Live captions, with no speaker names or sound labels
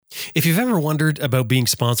If you've ever wondered about being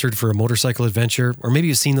sponsored for a motorcycle adventure, or maybe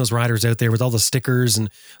you've seen those riders out there with all the stickers and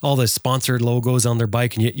all the sponsored logos on their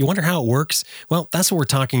bike, and you wonder how it works, well, that's what we're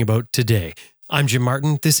talking about today. I'm Jim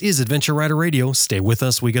Martin. This is Adventure Rider Radio. Stay with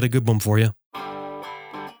us. We got a good one for you.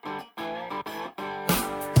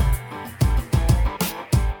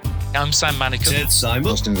 I'm Sam Manicum. Ted Simon.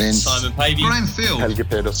 Austin Vince. Simon Pavey. Brian Phil. Helge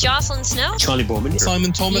Pedersen. Jocelyn Snow. Charlie Borman.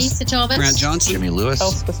 Simon Thomas. Lisa Thomas. Grant Johnson. Jimmy Lewis.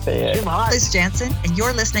 Elspeth Spear. Liz Jansen, and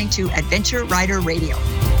you're listening to Adventure Rider Radio.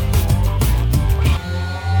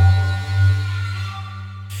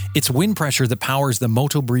 It's wind pressure that powers the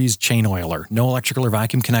Moto Breeze chain oiler. No electrical or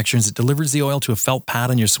vacuum connections. It delivers the oil to a felt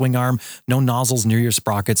pad on your swing arm. No nozzles near your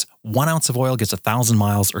sprockets. 1 ounce of oil gets 1,000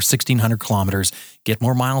 miles or 1,600 kilometers. Get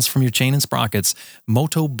more miles from your chain and sprockets.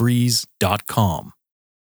 MotoBreeze.com.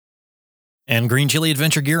 And Green Chili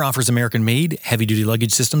Adventure Gear offers American-made, heavy-duty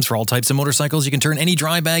luggage systems for all types of motorcycles. You can turn any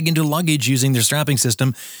dry bag into luggage using their strapping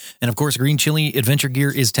system. And of course, Green Chili Adventure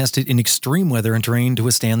Gear is tested in extreme weather and terrain to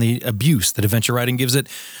withstand the abuse that adventure riding gives it.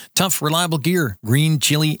 Tough, reliable gear.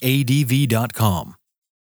 GreenChiliADV.com.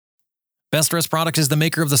 Best Rest Products is the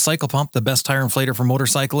maker of the Cycle Pump, the best tire inflator for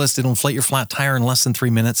motorcyclists. It'll inflate your flat tire in less than 3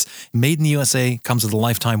 minutes. Made in the USA, comes with a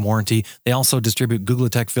lifetime warranty. They also distribute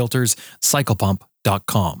Googletech filters.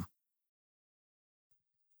 CyclePump.com.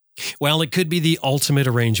 Well, it could be the ultimate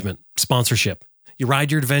arrangement, sponsorship. You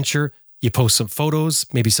ride your adventure, you post some photos,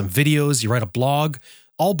 maybe some videos, you write a blog,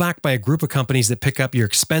 all backed by a group of companies that pick up your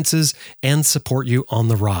expenses and support you on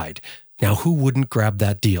the ride. Now, who wouldn't grab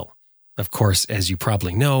that deal? Of course, as you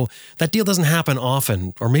probably know, that deal doesn't happen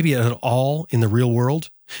often, or maybe at all in the real world.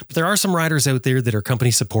 But there are some riders out there that are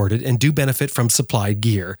company supported and do benefit from supplied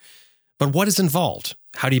gear. But what is involved?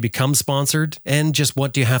 How do you become sponsored? And just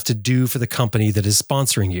what do you have to do for the company that is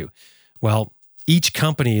sponsoring you? Well, each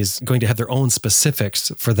company is going to have their own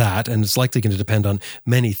specifics for that, and it's likely going to depend on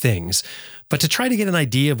many things. But to try to get an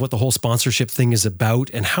idea of what the whole sponsorship thing is about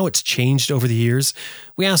and how it's changed over the years,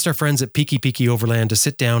 we asked our friends at Piki Piki Overland to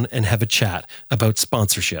sit down and have a chat about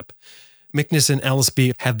sponsorship. Miknes and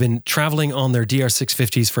Ellesby have been traveling on their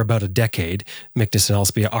DR650s for about a decade. Miknes and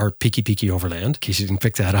Ellesby are Piki Piki Overland, in case you didn't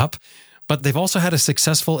pick that up. But they've also had a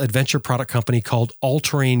successful adventure product company called All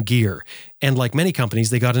Terrain Gear. And like many companies,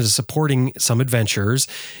 they got into supporting some adventurers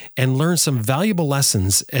and learned some valuable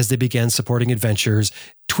lessons as they began supporting adventurers,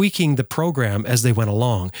 tweaking the program as they went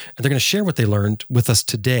along. And they're going to share what they learned with us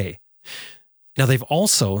today. Now, they've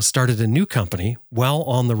also started a new company, Well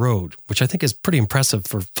on the Road, which I think is pretty impressive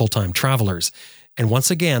for full-time travelers. And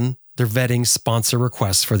once again, they're vetting sponsor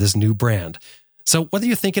requests for this new brand. So whether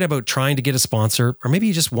you're thinking about trying to get a sponsor, or maybe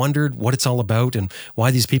you just wondered what it's all about and why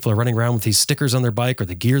these people are running around with these stickers on their bike or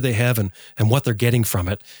the gear they have and what they're getting from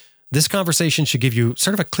it, this conversation should give you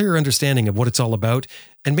sort of a clear understanding of what it's all about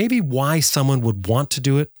and maybe why someone would want to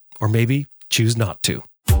do it or maybe choose not to.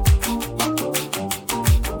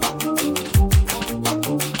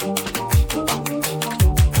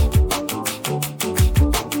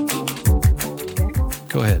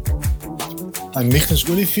 Go ahead. I'm Miknes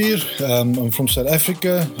Olivier. I'm from South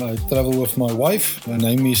Africa. I travel with my wife. Her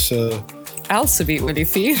name is Elsebie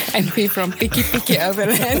Olivier, and we're from Piki Piki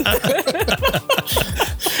Overland.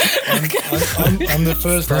 I'm the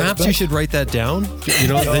first. Perhaps husband. you should write that down. You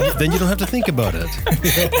know, then you don't have to think about it.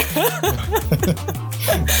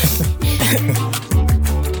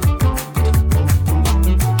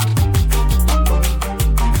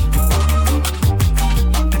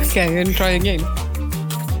 Okay, we're gonna try again.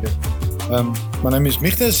 My name is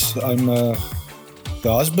Miknes. I'm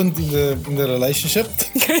the husband in the relationship.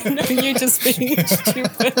 No, you're just being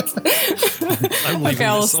stupid. I'm leaving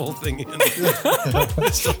this whole thing in.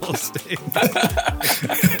 This whole statement.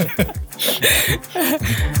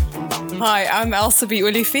 Hi, I'm Elsebie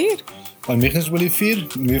Olivier. I'm Miknes Olivier.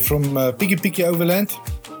 We're from Piki Piki Overland,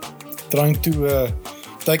 trying to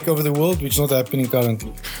take over the world, which is not happening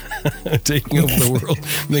currently. Taking over the world.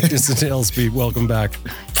 Miknes and Ellesby, welcome back.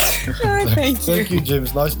 Thank you. Thank you,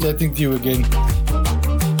 James. Nice chatting to you again.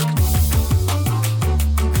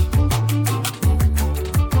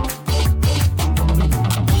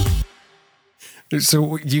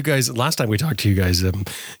 So you guys, last time we talked to you guys,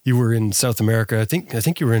 you were in South America. I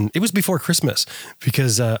think you were in, it was before Christmas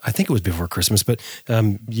because I think it was before Christmas, but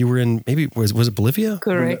you were in, maybe, was it Bolivia?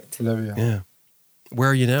 Correct. Bolivia. Yeah. Where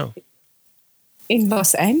are you now? In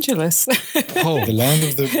Los Angeles. Oh, the land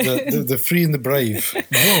of the free and the brave.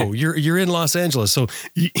 Whoa, you're in Los Angeles. So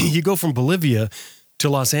you go from Bolivia to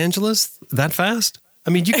Los Angeles that fast? I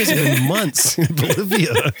mean, you guys have been months in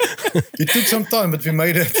Bolivia. It took some time, but we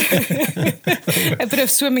made it. A bit of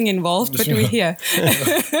swimming involved, but we're here.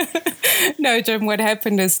 No, Jim, what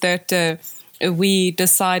happened is that we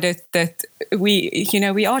decided that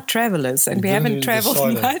we are travelers and we haven't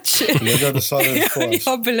traveled much. Bolivia decided for us.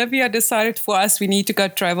 Yeah, Bolivia decided for us we need to go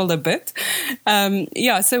travel a bit.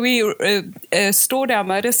 So we stored our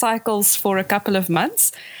motorcycles for a couple of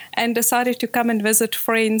months and decided to come and visit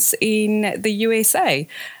friends in the USA.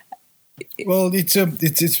 Well, it's a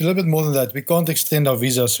little bit more than that. We can't extend our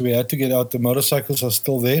visas, so we had to get out. The motorcycles are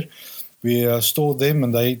still there. We stored them,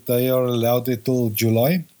 and they are allowed until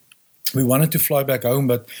July. We wanted to fly back home,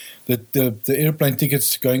 but the airplane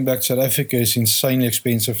tickets going back to South Africa is insanely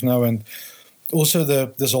expensive now, and also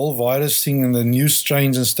this whole virus thing and the new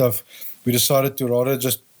strains and stuff. We decided to rather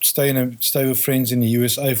just stay with friends in the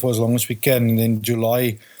USA for as long as we can, and then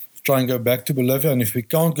July try and go back to Bolivia. And if we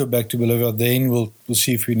can't go back to Bolivia, then we'll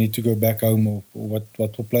see if we need to go back home or what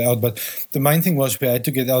will play out. But the main thing was we had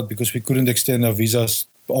to get out because we couldn't extend our visas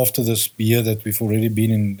after this year that we've already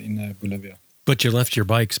been in Bolivia. But you left your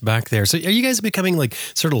bikes back there. So are you guys becoming like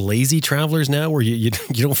sort of lazy travelers now where you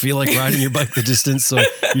don't feel like riding your bike the distance, so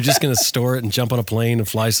you're just going to store it and jump on a plane and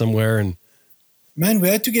fly somewhere? And man, we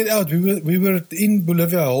had to get out. We were in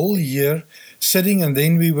Bolivia a whole year sitting, and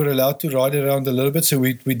then we were allowed to ride around a little bit. So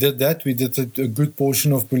we did that. We did a good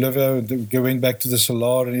portion of Bolivia, going back to the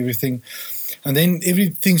Salar and everything. And then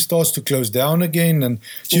everything starts to close down again. And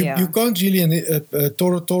so you can't really,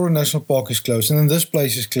 Toro National Park is closed. And then this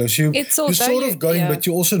place is closed. You're sort of going, but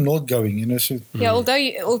you're also not going, So. Yeah,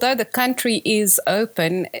 although the country is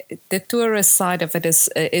open, the tourist side of it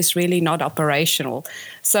is really not operational.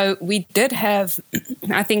 So we did have,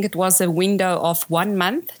 I think it was a window of 1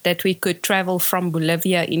 month that we could travel from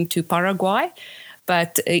Bolivia into Paraguay.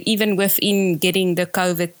 But even within getting the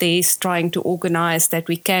COVID test, trying to organize that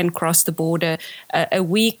we can cross the border, a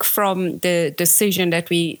week from the decision that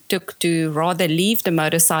we took to rather leave the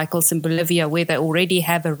motorcycles in Bolivia, where they already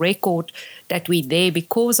have a record that we're there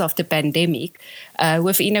because of the pandemic,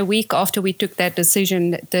 within a week after we took that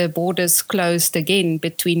decision, the borders closed again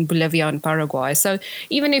between Bolivia and Paraguay. So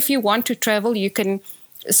even if you want to travel, you can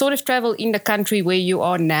sort of travel in the country where you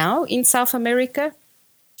are now in South America,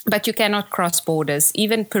 but you cannot cross borders.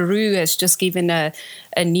 Even Peru has just given a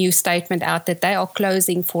new statement out that they are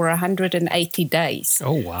closing for 180 days.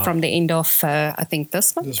 Oh, wow. From the end of, I think,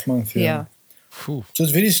 this month. This month, yeah. Yeah. So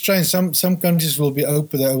it's very strange. Some countries will be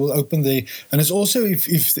open. They will open there, and it's also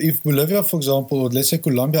if Bolivia, for example, or let's say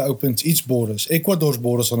Colombia opens its borders, Ecuador's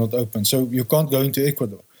borders are not open, so you can't go into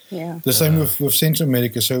Ecuador. Yeah. The same with Central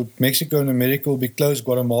America. So Mexico and America will be closed.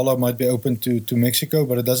 Guatemala might be open to Mexico,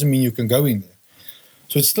 but it doesn't mean you can go in there.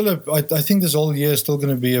 So it's still I think this whole year is still going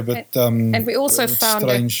to be a bit and we also found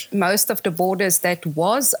strange. that most of the borders that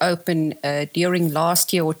was open during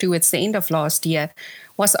last year or towards the end of last year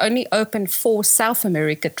was only open for South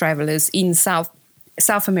America travelers in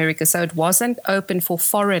South America. So it wasn't open for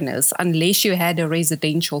foreigners unless you had a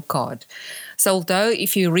residential card. So although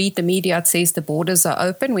if you read the media, it says the borders are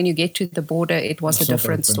open, when you get to the border, it was a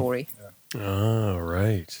different story. Yeah. Oh,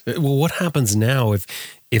 right. Well, what happens now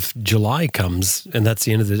if July comes and that's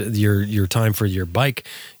the end of your time for your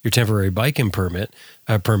temporary biking permit?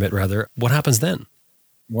 What happens then?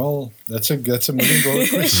 Well, that's a $1 million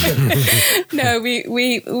question. No,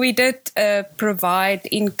 we did provide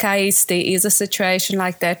in case there is a situation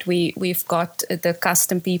like that. We've got the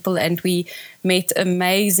custom people, and we met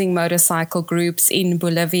amazing motorcycle groups in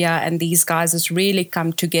Bolivia, and these guys has really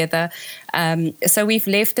come together. So we've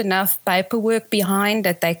left enough paperwork behind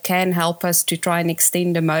that they can help us to try and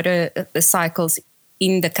extend the motorcycles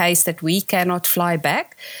in the case that we cannot fly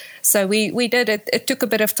back. So we did it. It took a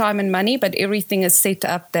bit of time and money, but everything is set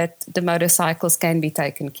up that the motorcycles can be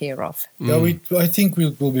taken care of. Yeah, I think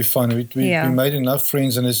we'll be fine. We made enough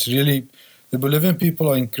friends, and it's really, the Bolivian people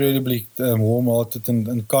are incredibly warm-hearted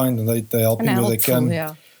and kind, and they help you where they can.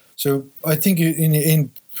 Yeah. So I think in the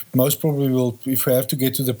end, most probably will, if we have to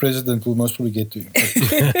get to the president, we'll most probably get to him.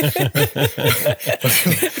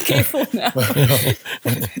 Careful now.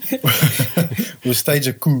 We'll stage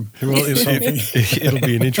a coup. Well, it'll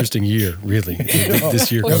be an interesting year, really,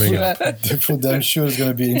 this year coming up. For damn sure it's going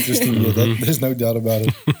to be an interesting year. There's no doubt about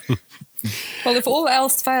it. Well, if all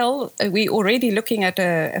else fail, we're already looking at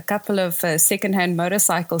a couple of second-hand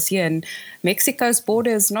motorcycles here, and Mexico's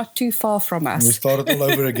border is not too far from us. We start it all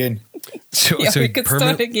over again. So we could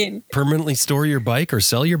start again. Permanently store your bike or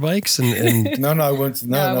sell your bikes? And No, I won't.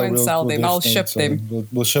 No, I won't sell them. I'll ship them.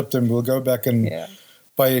 We'll ship them. We'll go back and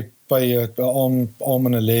pay an arm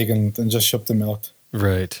and a leg and just ship them out.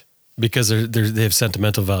 Right. Because they have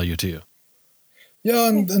sentimental value to you.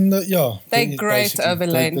 Yeah, they're great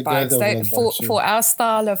overland bikes. For our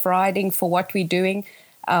style of riding, for what we're doing,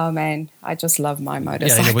 oh man, I just love my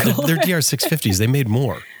motorcycle. Yeah, but they're DR650s. They made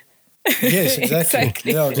more. Yes, exactly.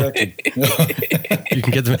 Exactly. Yeah, exactly. You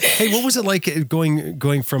can get them. Hey, what was it like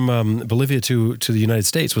going from Bolivia to the United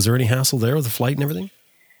States? Was there any hassle there with the flight and everything?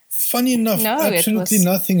 Funny enough, No, it absolutely was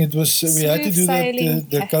nothing. It was we had to smooth do sailing.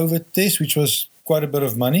 the COVID test, which was quite a bit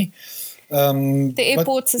of money. The But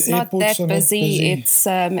airports is the not airports that are not busy. It's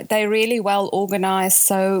they're really well organized.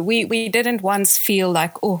 So we didn't once feel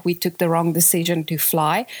like, oh, we took the wrong decision to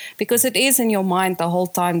fly, because it is in your mind the whole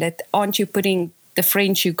time that aren't you putting the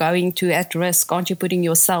friends you're going to at risk? Aren't you putting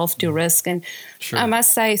yourself to risk? And I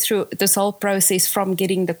must say, through this whole process from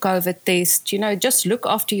getting the COVID test, just look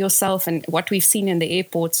after yourself. And what we've seen in the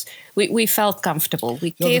airports, we felt comfortable.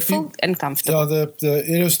 We're careful and comfortable. Yeah, the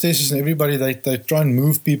air hostesses and everybody, they try and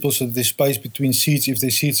move people so there's space between seats if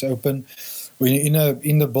their seats open. When you're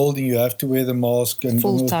in the building, you have to wear the mask and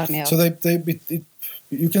Full time, yeah. So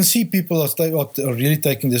you can see people are really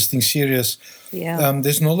taking this thing serious. Yeah.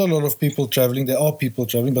 There's not a lot of people traveling. There are people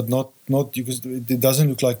traveling, but not because it doesn't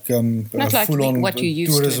look like Not like full-on what you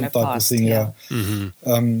used to in tourism the type past, of thing. yeah.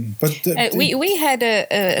 But We had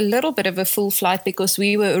a little bit of a full flight because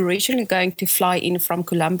we were originally going to fly in from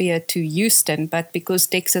Columbia to Houston, but because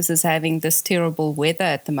Texas is having this terrible weather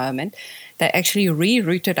at the moment, they actually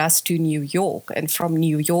rerouted us to New York and from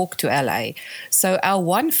New York to LA. So our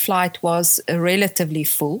one flight was relatively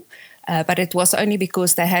full, but it was only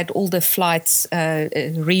because they had all the flights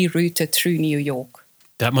rerouted through New York.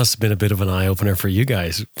 That must have been a bit of an eye-opener for you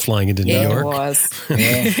guys flying into New York. It was.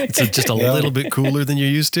 It's just a little bit cooler than you're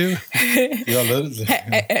used to.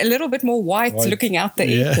 A little bit more white looking out the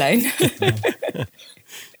airplane.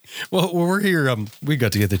 Well, we're here. We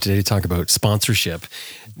got together today to talk about sponsorship.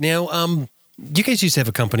 Now, you guys used to have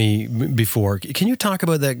a company before. Can you talk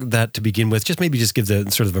about that to begin with? Maybe give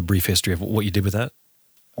the sort of a brief history of what you did with that.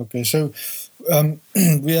 Okay, so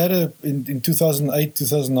we had in 2008,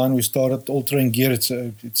 2009, we started All Terrain Gear. It's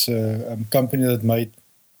a company that made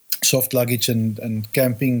soft luggage and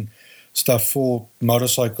camping stuff for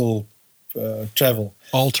motorcycle travel.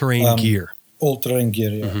 All Terrain Gear. All Terrain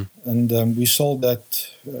Gear, yeah. Mm-hmm. And we sold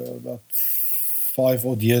that about 5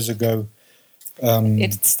 odd years ago.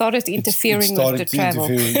 It started interfering with the travel.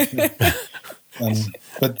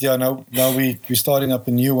 But yeah, now we're starting up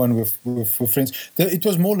a new one with friends. It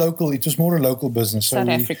was more local. It was more a local business. South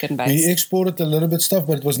African based. We exported a little bit stuff,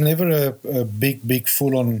 but it was never a big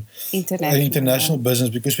full-on international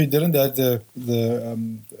business because we didn't have the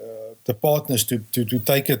partners to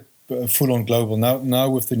take it full-on global. Now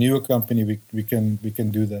with the newer company, we can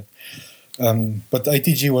do that. But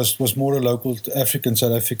ATG was more a local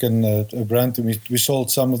South African brand. We sold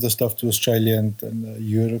some of the stuff to Australia and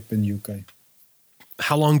Europe and UK.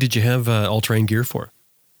 How long did you have All Terrain Gear for?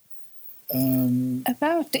 In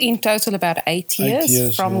total about 8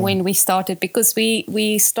 years from when we started, because we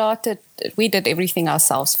did everything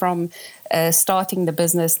ourselves from starting the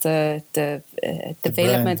business, the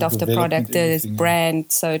development of the product, the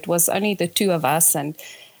brand. So it was only the two of us, and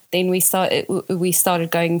then we started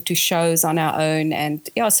going to shows on our own, and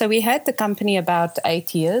so we had the company about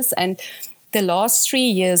 8 years, and the last 3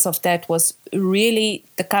 years of that was really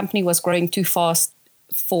the company was growing too fast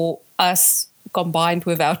for us combined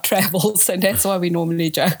with our travels, and that's why we normally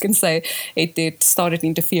joke and say it started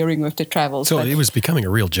interfering with the travels. So it was becoming a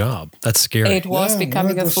real job. That's scary. It was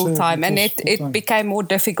becoming a full-time, and it became more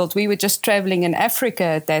difficult. We were just traveling in Africa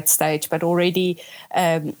at that stage, but already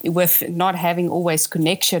with not having always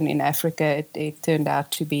connection in Africa, it turned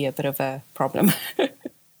out to be a bit of a problem.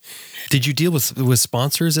 Did you deal with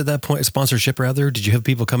sponsors at that point? Sponsorship, rather? Did you have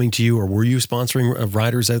people coming to you, or were you sponsoring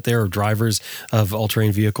riders out there or drivers of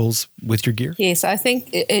all-terrain vehicles with your gear? Yes, I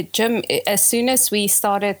think, Jim, as soon as we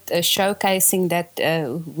started showcasing that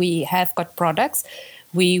we have got products,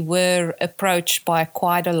 we were approached by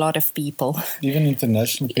quite a lot of people. Even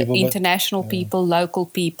international people. People, local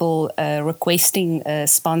people requesting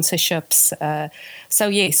sponsorships. So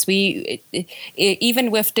yes, we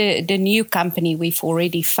even with the new company, we've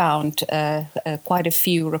already found quite a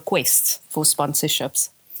few requests for sponsorships.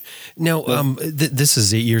 Now, this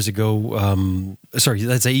is 8 years ago. Sorry,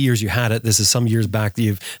 that's 8 years you had it. This is some years back.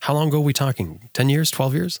 How long ago are we talking? 10 years,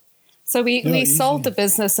 12 years? So we sold the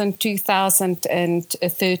business in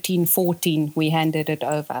 2013, 14. We handed it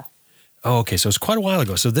over. Oh, okay. So it's quite a while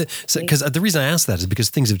ago. So because the reason I ask that is because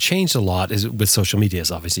things have changed a lot with social media,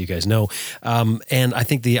 as obviously you guys know. And I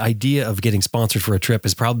think the idea of getting sponsored for a trip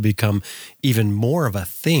has probably become even more of a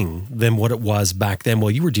thing than what it was back then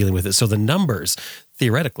while you were dealing with it. So the numbers,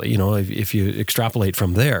 theoretically, if you extrapolate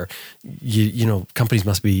from there, companies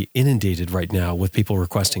must be inundated right now with people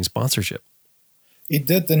requesting sponsorship. It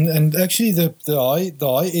did, and actually the high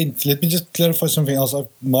end. Let me just clarify something else.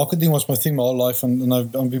 Marketing was my thing my whole life, and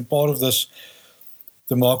I've been part of this,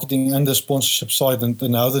 the marketing and the sponsorship side,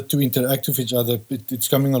 and how the two interact with each other. It's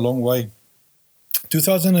coming a long way.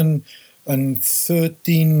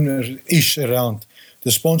 2013-ish around,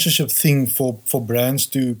 the sponsorship thing for brands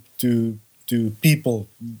to people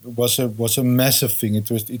was a massive thing.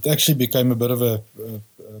 It actually became a bit of a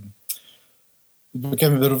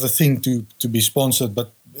thing to be sponsored.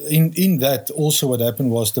 But in that also what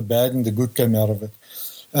happened was the bad and the good came out of it.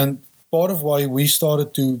 And part of why we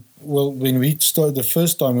started to, when we started the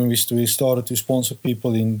first time when we started to sponsor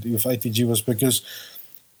people with ATG was because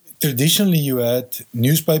traditionally you had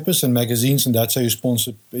newspapers and magazines, and that's how you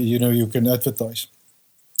sponsor, you can advertise.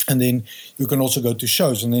 And then you can also go to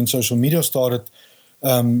shows. And then social media started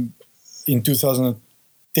in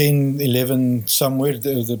 2010, 11, somewhere.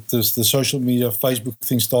 The social media, Facebook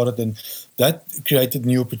thing started. And that created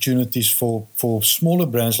new opportunities for smaller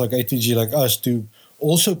brands like ATG, like us, to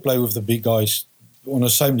also play with the big guys on the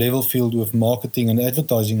same level field with marketing and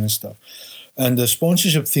advertising and stuff. And the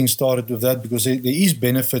sponsorship thing started with that because there is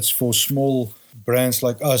benefits for small brands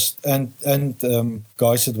like us and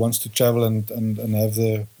guys that wants to travel and have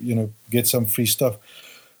the, get some free stuff.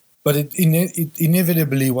 But it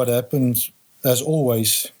inevitably what happens, as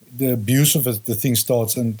always, the abuse of the thing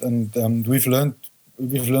starts, and we've learned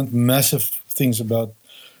massive things about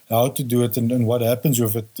how to do it and what happens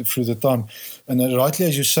with it through the time. And rightly,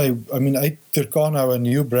 as you say, I mean, Turkana, our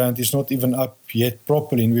new brand, is not even up yet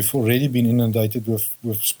properly, and we've already been inundated with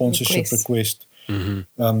sponsorship requests.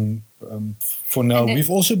 Mm-hmm. For now, we've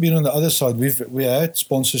also been on the other side. We had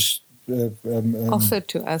sponsors offered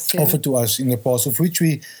to us in the past, of which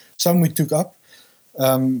some we took up.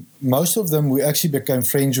 Most of them we actually became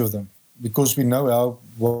friends with them because we know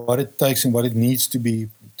what it takes and what it needs to be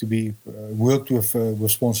worked with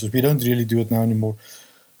sponsors. We don't really do it now anymore,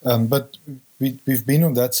 but we've been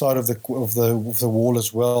on that side of the wall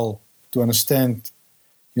as well to understand.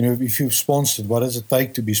 If you've sponsored, what does it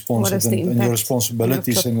take to be sponsored, and your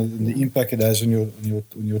responsibilities and the impact it has on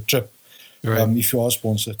your trip, right. If you are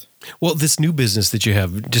sponsored. Well, this new business that you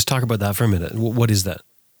have, just talk about that for a minute. What is that?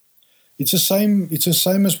 It's the same. It's the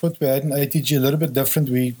same as what we had in ATG. A little bit different.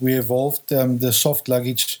 We evolved the soft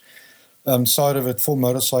luggage side of it for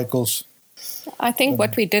motorcycles. I think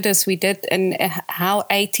what we did and how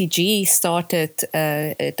ATG started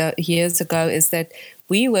years ago is that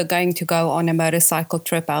we were going to go on a motorcycle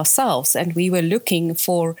trip ourselves, and we were looking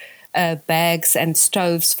for bags and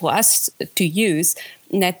stoves for us to use.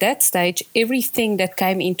 And at that stage, everything that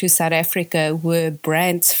came into South Africa were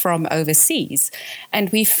brands from overseas. And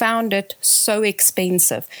we found it so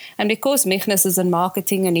expensive. And because Magnus is in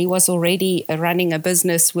marketing and he was already running a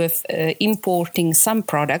business with importing some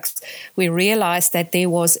products, we realized that there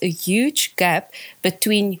was a huge gap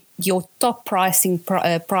between your top pricing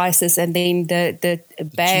prices and then the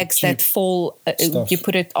bags cheap that fall, you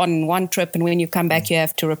put it on one trip, and when you come back, you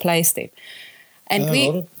have to replace them.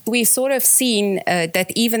 And we sort of seen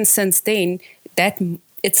that even since then, that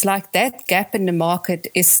it's like that gap in the market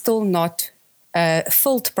is still not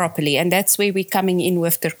filled properly. And that's where we're coming in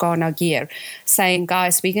with Turkana Gear, saying,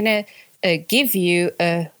 guys, we're going to give you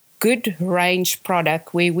a good range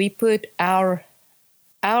product where we put our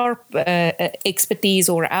expertise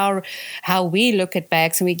or how we look at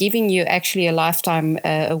bags, and we're giving you actually a lifetime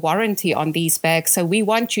warranty on these bags. So we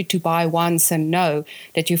want you to buy once and know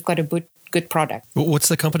that you've got a good product. What's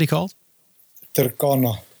the company called?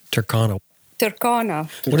 Turkana. What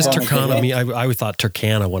does Turkana mean? I would thought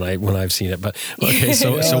Turkana when I've seen it, but okay.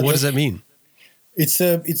 So what does that mean? It's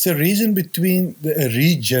a region between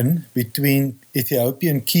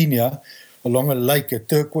Ethiopia and Kenya, along a lake, a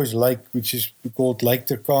turquoise lake, which is called Lake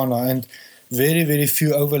Turkana, and very, very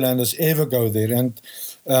few overlanders ever go there. And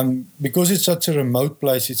because it's such a remote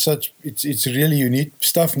place, it's really unique.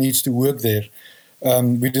 Stuff needs to work there.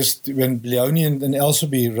 When Leonie and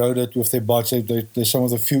Elsaby rode it with their bikes, they're some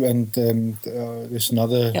of the few, and there's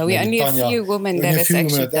another. Yeah, we only a few women that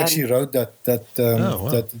actually rode that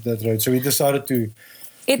road. So we decided to.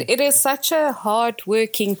 It is such a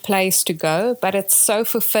hard-working place to go, but it's so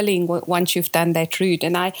fulfilling once you've done that route.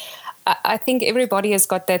 And I think everybody has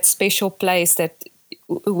got that special place that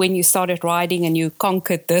when you started riding and you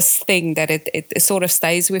conquered this thing, that it sort of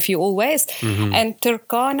stays with you always. Mm-hmm. And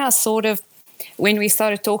Turkana sort of, when we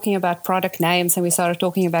started talking about product names and we started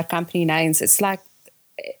talking about company names, it's like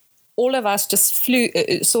all of us just flew,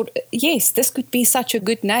 yes, this could be such a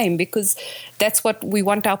good name, because that's what we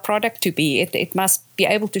want our product to be. It must be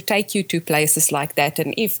able to take you to places like that.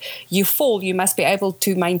 And if you fall, you must be able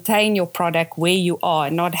to maintain your product where you are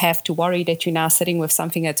and not have to worry that you're now sitting with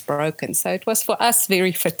something that's broken. So it was for us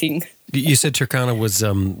very fitting. You said Turkana was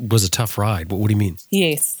a tough ride. What do you mean?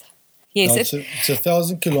 Yes. No, it's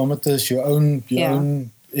 1,000 kilometers, your own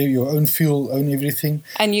fuel, own everything.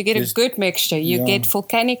 And you get a good mixture. You get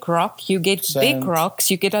volcanic rock, you get sand. Big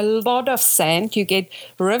rocks, you get a lot of sand, you get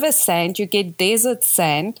river sand, you get desert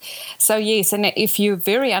sand. So yes, and if you're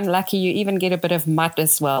very unlucky, you even get a bit of mud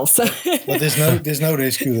as well. So but there's no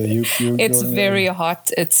rescue there. It's very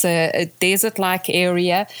hot. It's a desert-like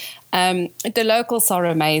area. The locals are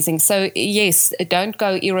amazing. So yes, don't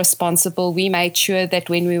go irresponsible. We made sure that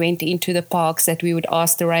when we went into the parks that we would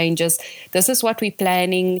ask the rangers, this is what we're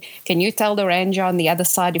planning. Can you tell the ranger on the other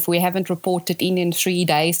side if we haven't reported in 3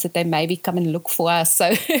 days that they maybe come and look for us?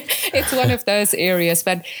 So it's one of those areas,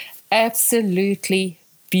 but absolutely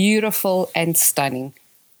beautiful and stunning.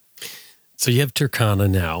 So you have Turkana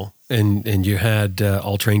now. And you had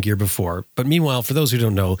all-terrain gear before. But meanwhile, for those who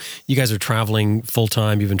don't know, you guys are traveling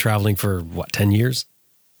full-time. You've been traveling for, 10 years?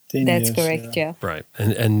 That's correct, yeah. Right.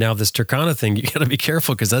 And now this Turkana thing, you got to be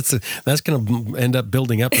careful, because that's going to end up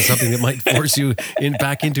building up to something that might force you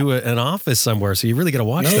back into an office somewhere. So you really got to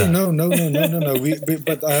watch that. No.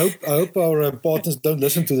 But I hope our partners don't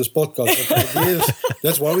listen to this podcast. But the idea is,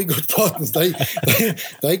 that's why we got partners. They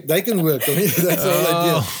can work. I mean, that's the whole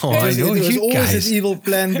idea. Oh, I know There's you always guys. an evil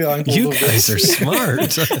plan behind all You of guys this. are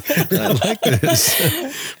smart. I like this.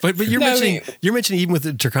 But you're mentioning even with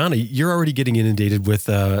the Turkana, you're already getting inundated with,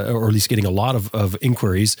 or at least getting a lot of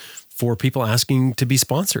inquiries for people asking to be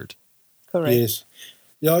sponsored. Correct. Yes.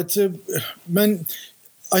 Yeah,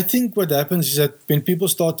 I think what happens is that when people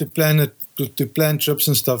start to plan trips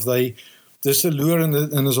and stuff, there's a lure and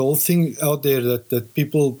there's a whole thing out there that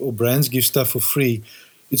people or brands give stuff for free.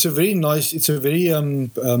 It's a very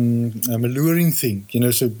alluring thing,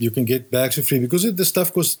 so you can get bags for free, because the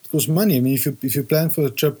stuff costs money. I mean, if you plan for a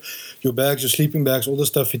trip, your bags, your sleeping bags, all the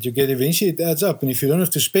stuff that you get, eventually it adds up. And if you don't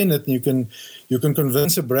have to spend it, and you can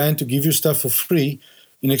convince a brand to give you stuff for free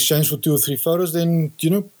in exchange for 2 or 3 photos, then,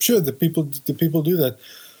 sure, the people do that.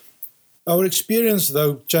 Our experience,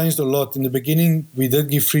 though, changed a lot. In the beginning, we did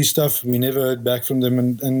give free stuff. We never heard back from them.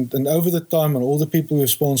 And over the time, and all the people we've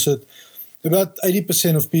sponsored, about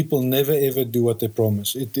 80% of people never ever do what they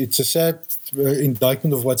promise. It's a sad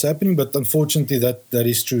indictment of what's happening, but unfortunately that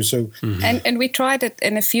is true. So, and we tried it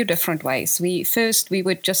in a few different ways. We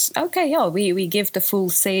would just we give the full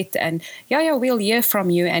set, and we'll hear from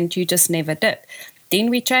you, and you just never did. Then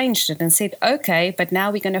we changed it and said, okay, but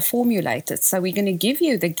now we're going to formulate it. So we're going to give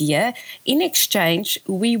you the gear. In exchange,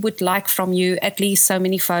 we would like from you at least so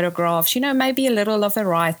many photographs, maybe a little of a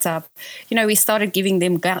write-up. We started giving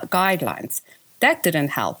them guidelines. That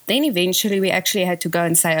didn't help. Then eventually we actually had to go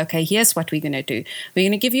and say, okay, here's what we're going to do. We're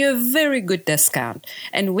going to give you a very good discount.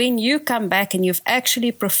 And when you come back and you've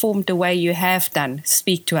actually performed the way you have done,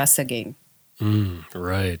 speak to us again.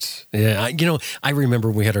 Right. Yeah. I remember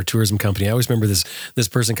when we had our tourism company, I always remember this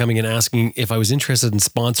person coming and asking if I was interested in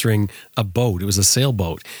sponsoring a boat. It was a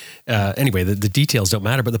sailboat. Anyway, the details don't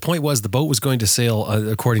matter, but the point was the boat was going to sail,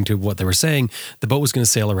 according to what they were saying, the boat was going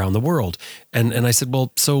to sail around the world. And I said,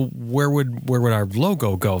 well, so where would our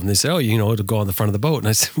logo go? And they said, it'll go on the front of the boat. And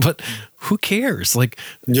I said, but who cares? Like,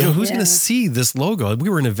 who's going to see this logo? We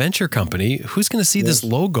were an adventure company. Who's going to see this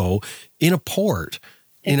logo in a port?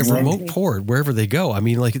 In a remote port, wherever they go. I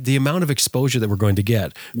mean, like the amount of exposure that we're going to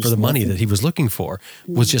get for the money that he was looking for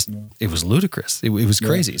was just, it was ludicrous. It was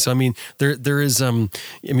crazy. So, I mean, there is,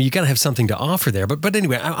 you got to have something to offer there. But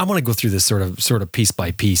anyway, I want to go through this sort of piece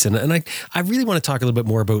by piece. And I really want to talk a little bit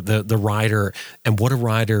more about the rider and what a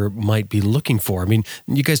rider might be looking for. I mean,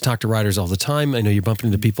 you guys talk to riders all the time. I know you're bumping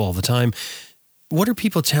into people all the time. What are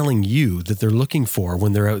people telling you that they're looking for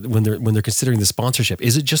when they're out, when they're considering the sponsorship?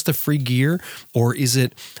 Is it just the free gear, or is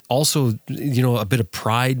it also a bit of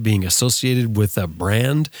pride being associated with a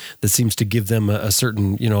brand that seems to give them a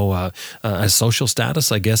certain a social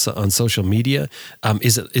status, I guess, on social media?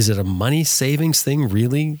 Is it a money savings thing?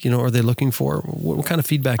 Really, are they looking for? What kind of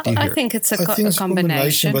feedback do you hear? I think it's a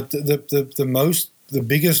combination. But the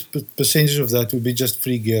biggest percentage of that would be just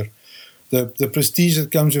free gear. The prestige that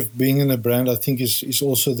comes with being in a brand, I think, is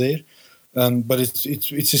also there, but it's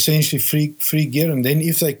essentially free gear. And then,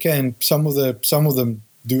 if they can, some of them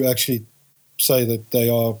do actually say that they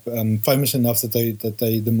are famous enough that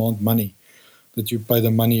they demand money, that you pay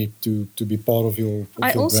the money to be part of your.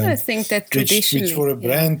 I also think that traditionally, which for a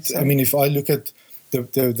brand, I mean, if I look at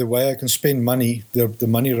the way I can spend money, the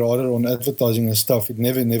money rather on advertising and stuff, it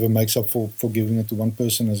never makes up for giving it to one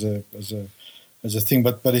person as a thing.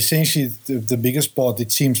 But essentially, the biggest part,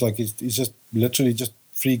 it seems like it's just literally just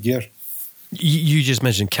free gear. You just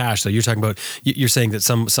mentioned cash, though. You're talking about, you're saying that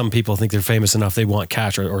some people think they're famous enough, they want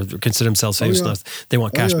cash, or consider themselves famous enough, they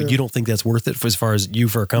want cash, but you don't think that's worth it as far as you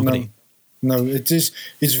for a company? No, it is.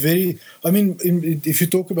 It's very. I mean, if you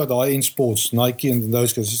talk about high-end sports, Nike and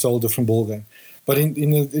those guys, it's a whole different ballgame. But in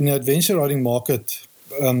the adventure riding market,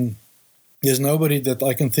 there's nobody that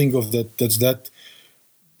I can think of that's that.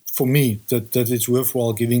 For me, that it's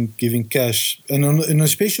worthwhile giving cash, and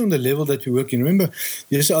especially on the level that we work in. Remember,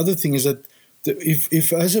 there's the other thing is that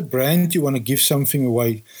if as a brand you want to give something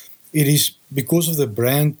away, it is because of the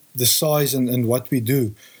brand, the size, and what we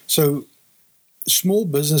do. So small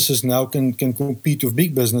businesses now can compete with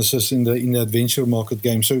big businesses in the adventure market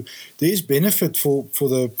game. So there is benefit for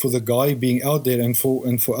the guy being out there and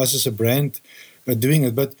for us as a brand doing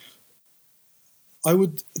it. But I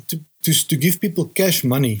would to give people cash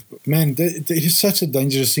money, man, it is such a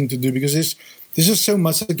dangerous thing to do because there's just so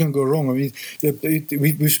much that can go wrong. I mean,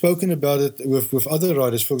 we've spoken about it with other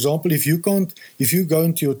riders. For example, if you go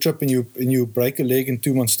into your trip and you break a leg in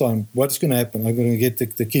 2 months' time, what's going to happen? Are you going to get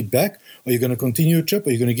the kid back? Are you going to continue your trip?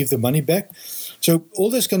 Are you going to give the money back? So all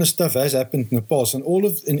this kind of stuff has happened in the past,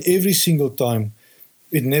 and every single time,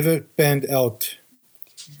 it never panned out.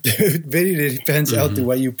 It very rarely pans out the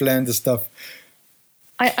way you plan the stuff.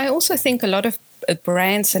 I also think a lot of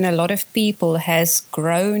brands and a lot of people has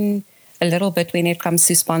grown a little bit when it comes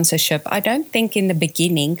to sponsorship. I don't think in the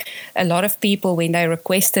beginning, a lot of people, when they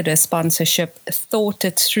requested a sponsorship, thought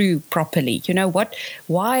it through properly. You know what?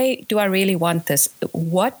 Why do I really want this?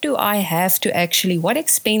 What do I have to actually, what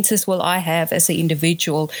expenses will I have as an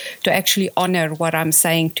individual to actually honor what I'm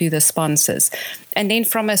saying to the sponsors? And then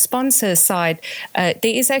from a sponsor side, there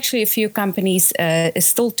is actually a few companies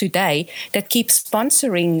still today that keep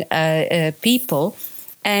sponsoring people,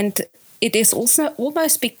 and it has also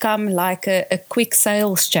almost become like a quick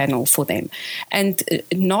sales channel for them, and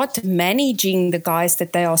not managing the guys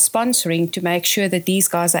that they are sponsoring to make sure that these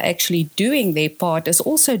guys are actually doing their part is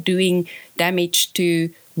also doing damage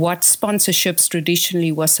to what sponsorships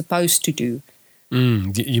traditionally was supposed to do.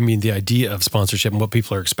 You mean the idea of sponsorship and what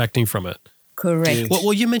people are expecting from it? Correct.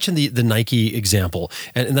 Well, you mentioned the Nike example,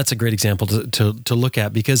 and that's a great example to look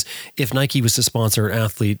at, because if Nike was to sponsor an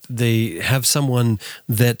athlete, they have someone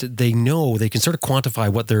that they know they can sort of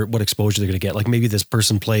quantify what exposure they're going to get. Like maybe this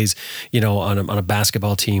person plays, on a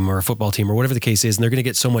basketball team or a football team or whatever the case is, and they're going to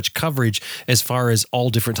get so much coverage as far as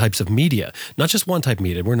all different types of media, not just one type of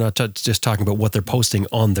media. We're not just talking about what they're posting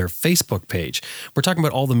on their Facebook page. We're talking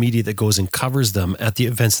about all the media that goes and covers them at the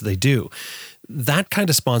events that they do. That kind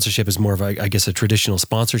of sponsorship is more of, I guess, a traditional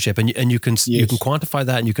sponsorship, and you can quantify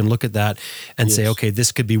that, and you can look at that and say, okay,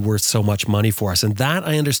 this could be worth so much money for us, and that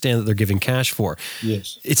I understand that they're giving cash for.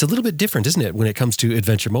 Yes, it's a little bit different, isn't it, when it comes to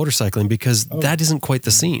adventure motorcycling, because that isn't quite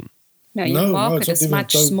the scene. No, your market is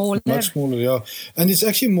much smaller. Much smaller, yeah. And it's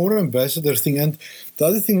actually more an ambassador thing. And the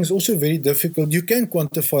other thing is also very difficult. You can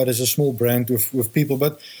quantify it as a small brand with people,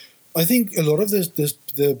 but I think a lot of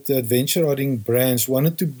the adventure riding brands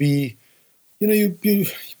wanted to be,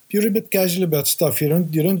 you're a bit casual about stuff. You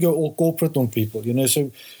don't go all corporate on people,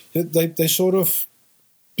 So they sort of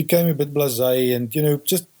became a bit blasé and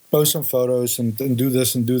just post some photos and do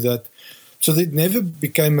this and do that. So they never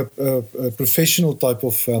became a professional type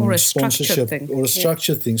of or a sponsorship thing. Or a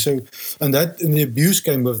structured thing. So and the abuse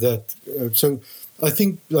came with that. So I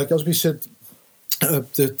think, like as we said,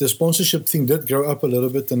 the sponsorship thing did grow up a little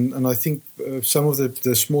bit, and I think some of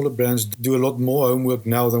the smaller brands do a lot more homework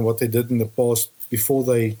now than what they did in the past before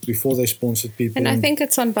they sponsored people. And I think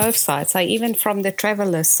it's on both sides. Even from the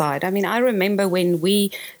traveler side. I mean, I remember when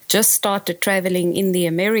we just started traveling in the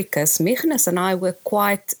Americas, Meganus and I were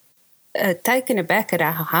quite taken aback at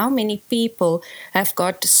how many people have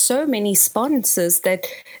got so many sponsors that,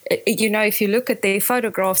 if you look at their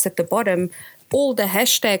photographs at the bottom, all the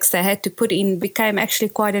hashtags they had to put in became actually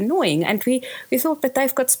quite annoying. And we thought, but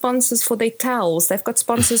they've got sponsors for their towels, they've got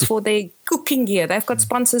sponsors for their cooking gear, they've got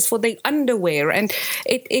sponsors for their underwear. And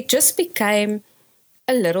it just became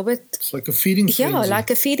a little bit... It's like a feeding frenzy. Yeah, like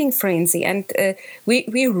a feeding frenzy. And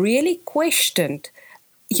we really questioned,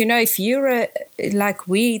 if you're like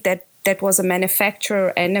we, that was a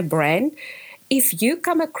manufacturer and a brand, if you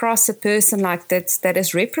come across a person like that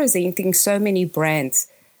is representing so many brands,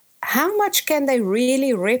 how much can they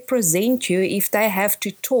really represent you if they have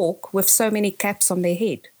to talk with so many caps on their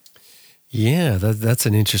head? Yeah, that's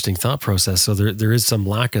an interesting thought process. So there is some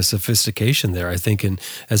lack of sophistication there, I think, in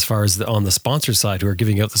as far as on the sponsor side, who are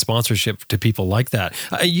giving out the sponsorship to people like that.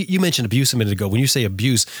 You mentioned abuse a minute ago. When you say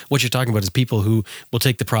abuse, what you're talking about is people who will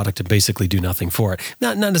take the product and basically do nothing for it.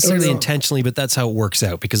 Not necessarily intentionally, but that's how it works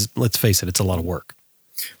out. Because let's face it, it's a lot of work.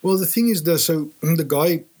 Well, the thing is this. So the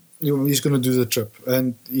guy, he's going to do the trip,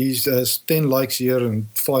 and he has 10 likes here and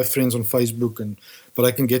 5 friends on Facebook, but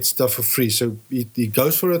I can get stuff for free. So he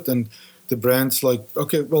goes for it, and the brand's like,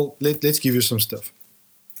 okay, well, let's give you some stuff.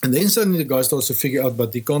 And then suddenly the guy starts to figure out,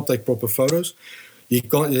 but he can't take proper photos.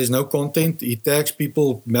 There's no content. He tags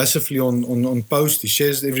people massively on posts. He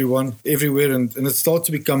shares everywhere, and it starts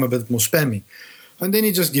to become a bit more spammy. And then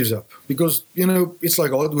he just gives up because, it's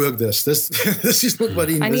like hard work. This is not what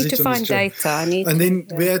he envisaged. I need to find data.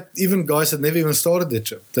 We had even guys that never even started their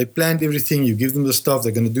trip. They planned everything. You give them the stuff.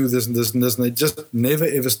 They're going to do this and this and this. And they just never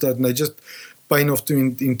ever start. And they just pain off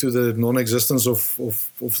into the non-existence of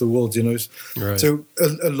the world, Right. So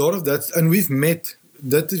a lot of that. And we've met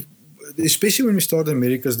that, especially when we started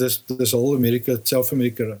America's, this whole South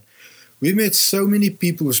America run. We met so many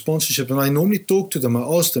people with sponsorship, and I normally talk to them. I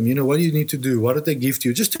ask them, what do you need to do? What did they give to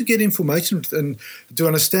you? Just to get information and to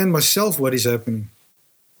understand myself what is happening.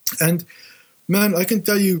 And, man, I can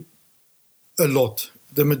tell you a lot.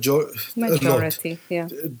 The majority, yeah.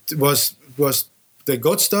 Was they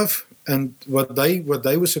got stuff, and what they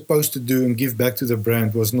were supposed to do and give back to the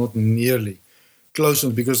brand was not nearly close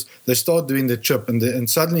enough, because they start doing the trip, and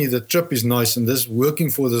suddenly the trip is nice, and this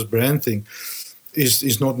working for this brand thing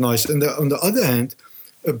is not nice. And on the other hand,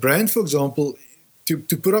 a brand, for example,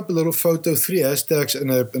 to put up a little photo, 3 hashtags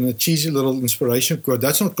and a cheesy little inspiration quote,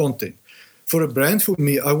 that's not content. For a brand, for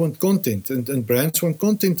me, I want content, and brands want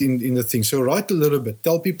content in the thing. So write a little bit,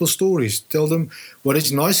 tell people stories, tell them what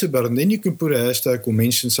is nice about it, and then you can put a hashtag or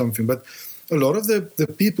mention something. But a lot of the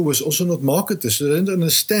people was also not marketers, so they didn't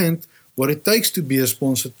understand what it takes to be a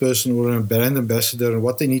sponsored person or a brand ambassador, and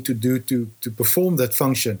what they need to do to perform that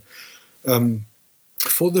function.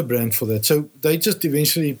 For the brand, for that. So they just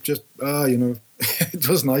eventually it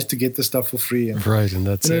was nice to get the stuff for free. Right, and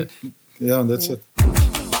that's it. Yeah, and that's it.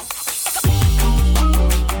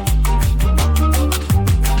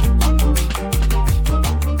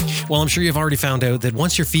 Well, I'm sure you've already found out that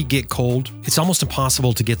once your feet get cold, it's almost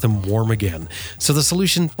impossible to get them warm again. So the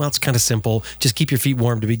solution, well, it's kind of simple. Just keep your feet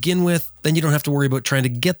warm to begin with, then you don't have to worry about trying to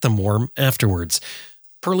get them warm afterwards.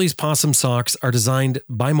 Pearlie's Possum Socks are designed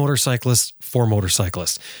by motorcyclists for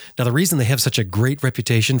motorcyclists. Now, the reason they have such a great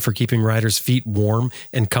reputation for keeping riders' feet warm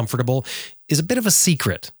and comfortable is a bit of a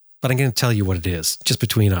secret, but I'm going to tell you what it is, just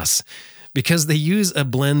between us. Because they use a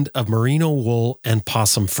blend of merino wool and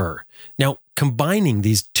possum fur. Now, combining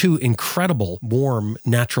these two incredible, warm,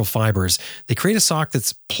 natural fibers, they create a sock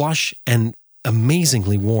that's plush and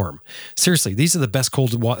amazingly warm. Seriously, these are the best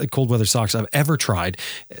cold weather socks I've ever tried.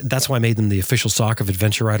 That's why I made them the official sock of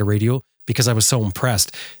Adventure Rider Radio, because I was so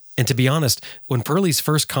impressed. And to be honest, when Pearlie's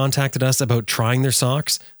first contacted us about trying their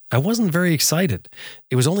socks, I wasn't very excited.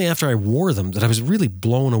 It was only after I wore them that I was really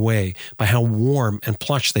blown away by how warm and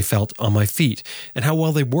plush they felt on my feet and how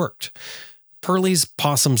well they worked. Pearlie's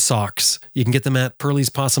Possum Socks. You can get them at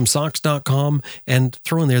pearliespossumsocks.com, and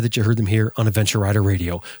throw in there that you heard them here on Adventure Rider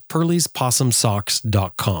Radio.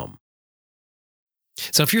 pearliespossumsocks.com.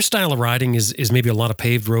 So if your style of riding is maybe a lot of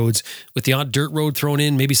paved roads with the odd dirt road thrown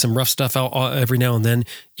in, maybe some rough stuff out every now and then,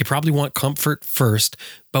 you probably want comfort first.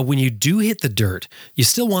 But when you do hit the dirt, you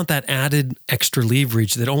still want that added extra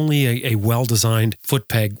leverage that only a well-designed foot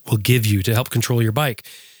peg will give you to help control your bike.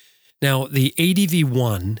 Now, the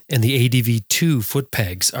ADV1 and the ADV2 foot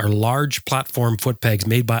pegs are large platform foot pegs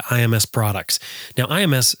made by IMS Products. Now,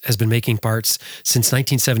 IMS has been making parts since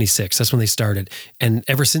 1976. That's when they started. And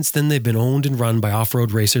ever since then, they've been owned and run by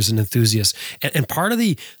off-road racers and enthusiasts. And part of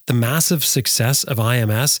the massive success of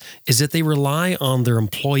IMS is that they rely on their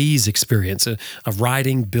employees' experience of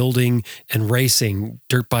riding, building, and racing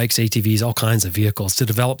dirt bikes, ATVs, all kinds of vehicles to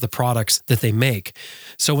develop the products that they make.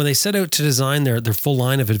 So when they set out to design their full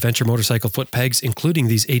line of adventure motorcycle foot pegs, including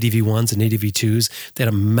these ADV1s and ADV2s, they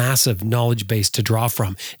had a massive knowledge base to draw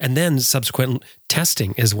from. And then subsequent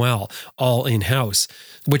testing as well, all in-house,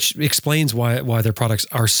 which explains why their products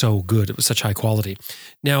are so good. It was such high quality.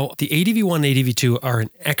 Now, the ADV1 and ADV2 are an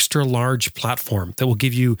extra large platform that will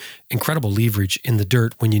give you incredible leverage in the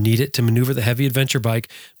dirt when you need it to maneuver the heavy adventure bike,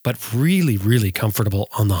 but really, really comfortable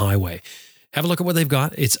on the highway. Have a look at what they've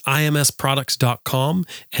got. It's imsproducts.com.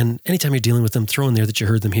 And anytime you're dealing with them, throw in there that you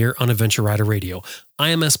heard them here on Adventure Rider Radio.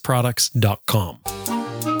 imsproducts.com.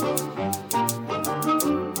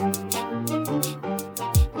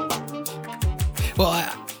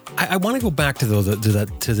 Well, I I want to go back to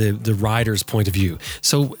the rider's point of view.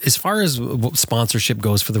 So as far as sponsorship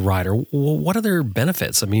goes for the rider, what are their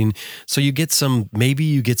benefits? I mean, so maybe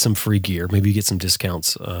you get some free gear, maybe you get some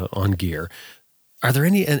discounts on gear. Are there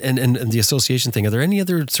any, and the association thing, are there any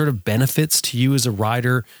other sort of benefits to you as a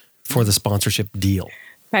rider for the sponsorship deal?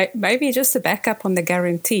 Maybe just a backup on the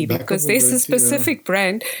guarantee, because there's a specific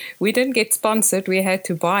brand. We didn't get sponsored. We had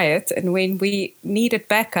to buy it. And when we needed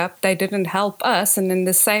backup, they didn't help us. And in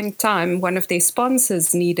the same time, one of their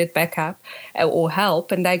sponsors needed backup or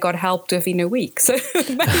help, and they got helped within a week. So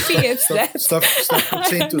maybe it's that. Stuff got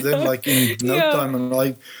sent to them like in no time. And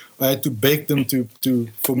I had to beg them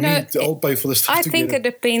I'll pay for the stuff. I think it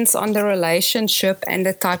depends on the relationship and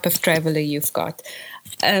the type of traveler you've got.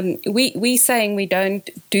 We saying we don't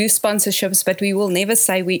do sponsorships, but we will never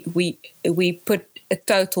say we put a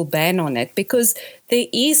total ban on it, because there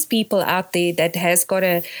is people out there that has got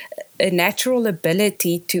a natural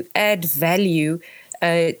ability to add value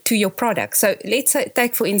to your product. So let's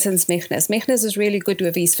take, for instance, Meghnas. Meghnas is really good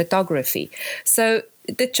with his photography. So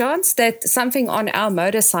the chance that something on our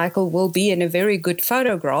motorcycle will be in a very good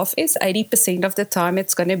photograph is 80% of the time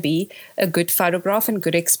it's going to be a good photograph and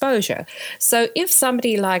good exposure. So if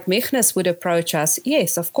somebody like Meghnas would approach us,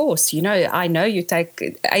 yes, of course, I know you take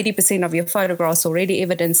 80% of your photographs already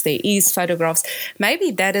evidence there is photographs. Maybe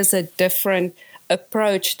that is a different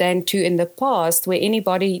approach than to in the past, where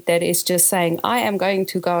anybody that is just saying, I am going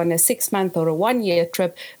to go on a 6-month or a 1-year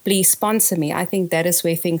trip, please sponsor me. I think that is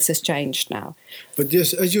where things has changed now. But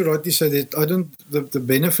yes, as you rightly said, the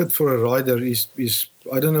benefit for a rider is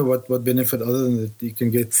I don't know what benefit other than that you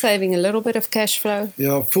can get. Saving a little bit of cash flow.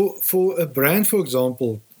 Yeah, for a brand, for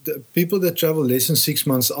example, the people that travel less than 6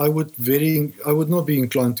 months, I would not be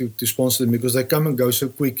inclined to sponsor them, because they come and go so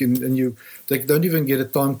quick, and they don't even get a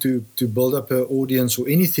time to build up an audience or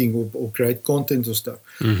anything or create content or stuff.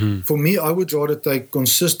 Mm-hmm. For me, I would rather take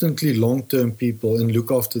consistently long-term people and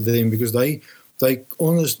look after them, because they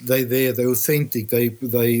honest, they're authentic,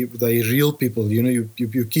 they real people.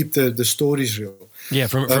 You keep the stories real. Yeah,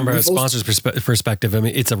 from a sponsor's perspective, I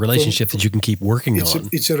mean, it's a relationship that you can keep working on.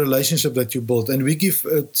 It's a relationship that you build. And we give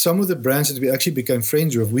some of the brands that we actually became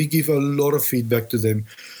friends with, we give a lot of feedback to them.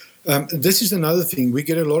 This is another thing. We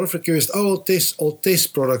get a lot of requests, I'll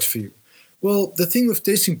test products for you. Well, the thing with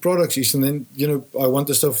testing products is, and then, I want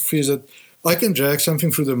the stuff free, is that I can drag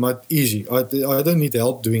something through the mud easy. I don't need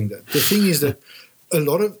help doing that. The thing is that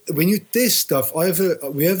when you test stuff,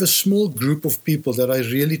 we have a small group of people that I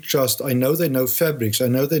really trust. I know they know fabrics. I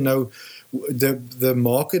know they know the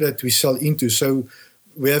market that we sell into. So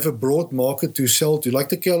we have a broad market to sell to. Like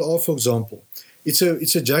the KLR, for example, it's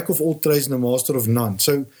a jack of all trades and a master of none.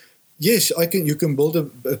 So yes, you can build a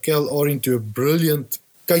KLR into a brilliant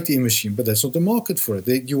KTM machine, but that's not the market for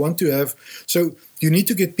it. So you need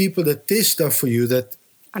to get people that test stuff for you that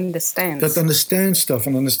understand stuff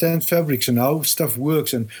and understand fabrics and how stuff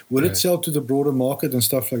works, and will it sell to the broader market and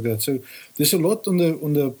stuff like that. So there's a lot on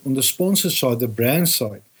the sponsor side, the brand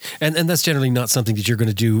side. And that's generally not something that you're going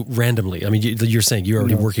to do randomly. I mean, you're saying you're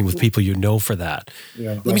already working with people for that.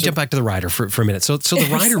 Yeah. Let me jump back to the rider for a minute. So the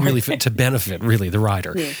rider really, to benefit really the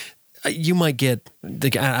rider. Yeah. You might get, I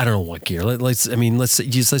don't know what gear. Let's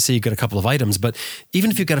say you got a couple of items, but even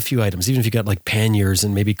if you've got a few items, even if you got like panniers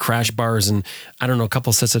and maybe crash bars and I don't know, a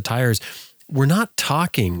couple sets of tires, we're not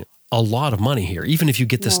talking a lot of money here. Even if you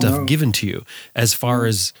get this stuff given to you, as far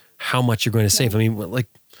as how much you're going to save. I mean, like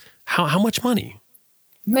how much money?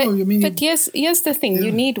 But here's the thing. Yeah.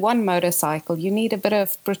 You need one motorcycle. You need a bit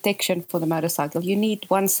of protection for the motorcycle. You need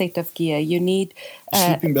one set of gear. You need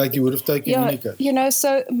sleeping bag you would have taken in any case.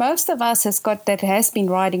 So most of us that has been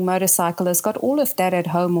riding motorcycle has got all of that at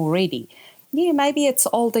home already. Yeah, maybe it's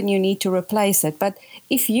old and you need to replace it. But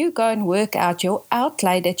if you go and work out, your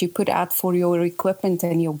outlay that you put out for your equipment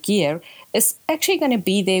and your gear is actually going to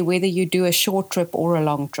be there whether you do a short trip or a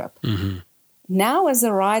long trip. Mm-hmm. Now, as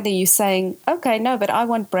a rider, you're saying, okay, no, but I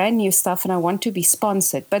want brand new stuff and I want to be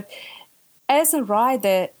sponsored. But as a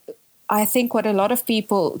rider, I think what a lot of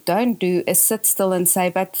people don't do is sit still and say,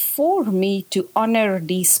 but for me to honor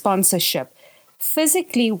the sponsorship,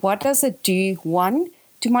 physically, what does it do, one,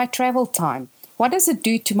 to my travel time? What does it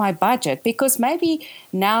do to my budget? Because maybe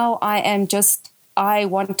now I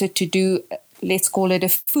wanted to do, let's call it a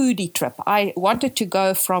foodie trip. I wanted to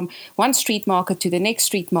go from one street market to the next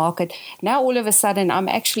street market. Now, all of a sudden, I'm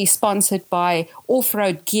actually sponsored by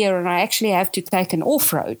off-road gear and I actually have to take an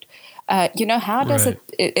off-road. How does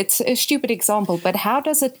it's a stupid example, but how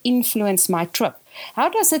does it influence my trip? How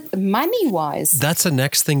does it money-wise? That's the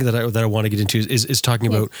next thing that I want to get into is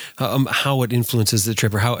talking about how it influences the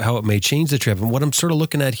trip or how it may change the trip. And what I'm sort of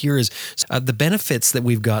looking at here is the benefits that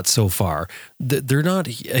we've got so far. They're not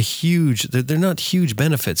they're not huge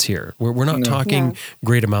benefits here. We're not talking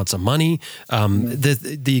great amounts of money.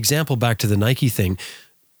 The example back to the Nike thing.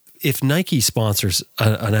 If Nike sponsors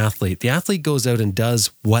an athlete, the athlete goes out and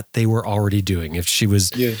does what they were already doing. If she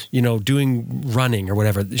was, doing running or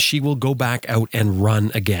whatever, she will go back out and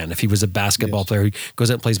run again. If he was a basketball player, he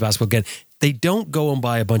goes out and plays basketball again. They don't go and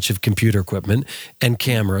buy a bunch of computer equipment and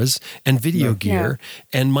cameras and video gear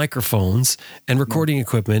and microphones and recording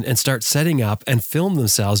equipment and start setting up and film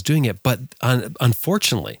themselves doing it. But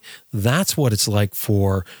unfortunately, that's what it's like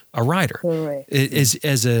for a rider. Correct.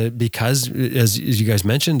 Because as you guys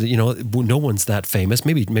mentioned, no one's that famous.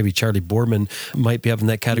 Maybe Charlie Boorman might be up in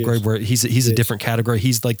that category where he's a different category.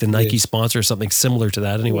 He's like the Nike sponsor or something similar to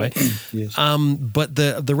that anyway. But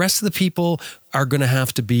the rest of the people are going to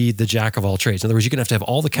have to be the jack of all trades. In other words, you're going to have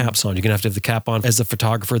all the caps on. You're going to have the cap on as the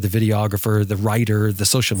photographer, the videographer, the writer, the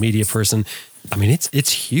social media person. I mean,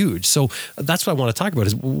 it's huge. So that's what I want to talk about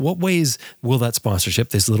is what ways will that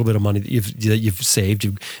sponsorship, this little bit of money that you've saved,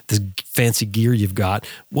 this fancy gear you've got,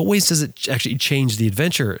 what ways does it actually change the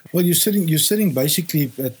adventure? Well, you're sitting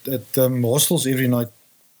basically at hostels every night,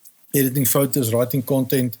 editing photos, writing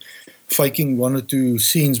content, faking one or two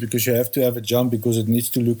scenes because you have to have a jump because it needs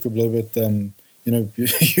to look a little bit,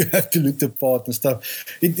 you have to look the part and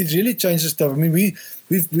stuff. It really changes stuff. I mean,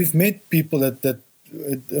 we've met people that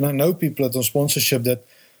and I know people that on sponsorship that,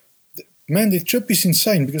 man, their trip is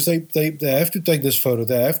insane because they have to take this photo,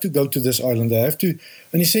 they have to go to this island, they have to,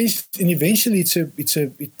 and eventually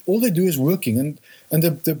all they do is working, and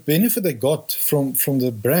the benefit they got from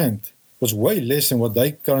the brand was way less than what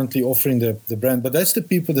they currently offering the brand. But that's the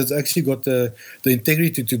people that's actually got the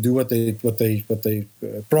integrity to do what they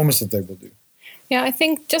promise that they will do. Yeah, I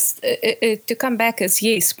think just to come back is,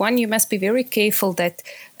 yes, one, you must be very careful that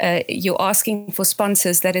you're asking for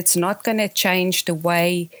sponsors, that it's not going to change the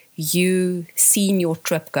way you see your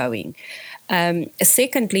trip going.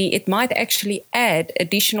 Secondly, it might actually add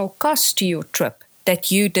additional cost to your trip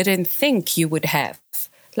that you didn't think you would have.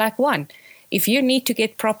 Like one, if you need to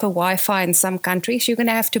get proper Wi-Fi in some countries, you're going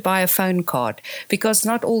to have to buy a phone card because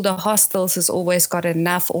not all the hostels has always got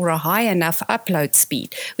enough or a high enough upload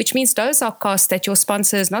speed, which means those are costs that your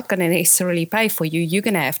sponsor is not going to necessarily pay for you. You're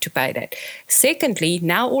going to have to pay that. Secondly,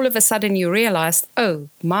 now all of a sudden you realize, oh,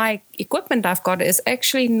 my equipment I've got is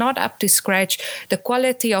actually not up to scratch. The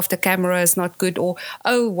quality of the camera is not good. Or,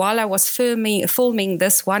 oh, while I was filming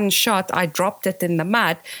this one shot, I dropped it in the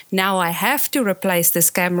mud. Now I have to replace this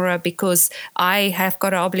camera because I have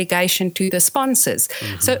got an obligation to the sponsors.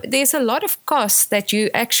 Mm-hmm. So there's a lot of costs that you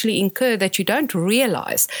actually incur that you don't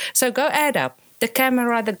realize. So go add up. The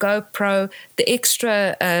camera, the GoPro, the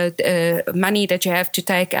extra money that you have to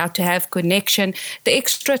take out to have connection, the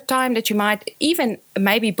extra time that you might even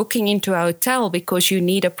maybe booking into a hotel because you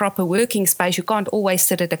need a proper working space. You can't always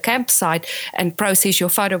sit at a campsite and process your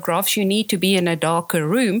photographs. You need to be in a darker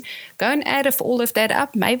room. Go and add all of that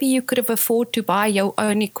up. Maybe you could have afforded to buy your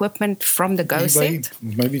own equipment from the GoSet.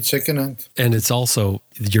 Maybe secondhand. And it's also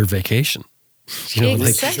your vacation.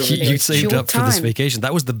 Exactly. You saved up for this vacation.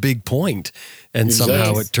 That was the big point. And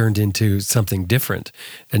somehow it turned into something different.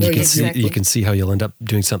 And you can see how you'll end up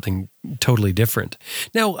doing something totally different.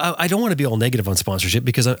 Now, I don't want to be all negative on sponsorship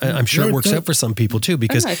because I'm sure it works out for some people too.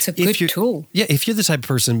 Because it's a good tool. Yeah, if you're the type of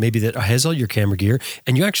person maybe that has all your camera gear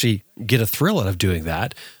and you actually get a thrill out of doing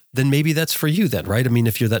that, then maybe that's for you then, right? I mean,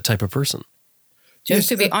 if you're that type of person. Just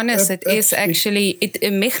to be honest, it is actually,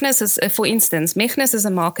 Mechnes is, for instance, Mechnes is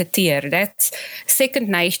a marketeer. That's second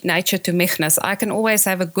nature to Mechnes. I can always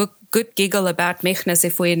have a good giggle about Mechnes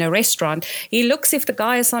if we're in a restaurant. He looks if the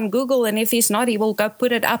guy is on Google, and if he's not, he will go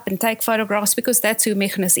put it up and take photographs because that's who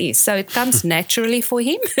Mechnes is. So it comes naturally for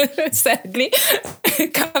him, sadly.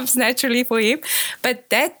 It comes naturally for him. But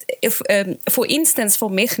that, if for instance,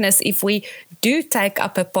 for Mechnes, if we do take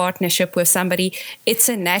up a partnership with somebody, it's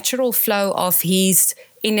a natural flow of his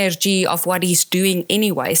energy of what he's doing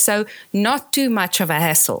anyway. So not too much of a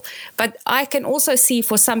hassle. But I can also see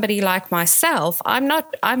for somebody like myself, I'm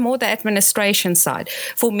more the administration side.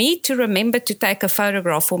 For me to remember to take a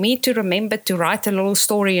photograph, for me to remember to write a little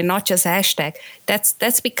story and not just hashtag,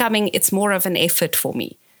 that's becoming, it's more of an effort for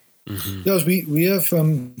me. Mm-hmm. Yes, we have,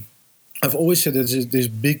 I've always said that there's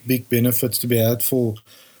big benefits to be had for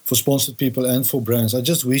sponsored people and for brands. I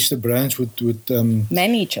just wish the brands would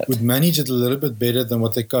manage it a little bit better than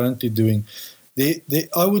what they're currently doing.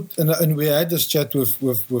 I would, and we had this chat with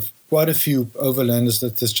quite a few overlanders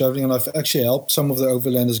that is traveling, and I've actually helped some of the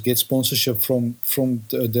overlanders get sponsorship from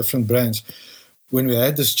different brands. When we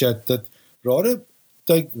had this chat, that rather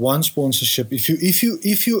take one sponsorship. If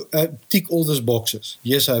you tick all those boxes,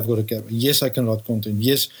 yes, I've got a camera. Yes, I can write content.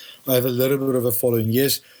 Yes, I have a little bit of a following.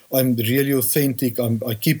 Yes, I'm really authentic.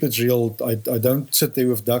 I keep it real. I don't sit there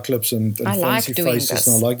with duck lips and fancy faces,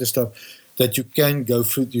 and I like the stuff that you can go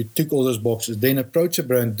through. You tick all those boxes. Then approach a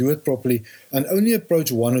brand, do it properly, and only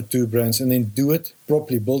approach one or two brands, and then do it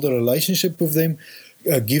properly. Build a relationship with them.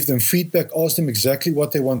 Give them feedback. Ask them exactly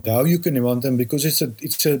what they want, how you can want them, because it's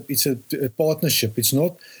a partnership. It's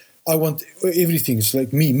not I want everything. It's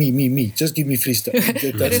like me. Just give me free stuff.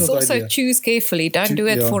 But it's also idea. Choose carefully. Don't do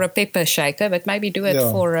it for a pepper shaker, but maybe do it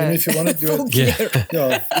for a. And if you want to do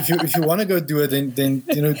it, if you want to go do it, then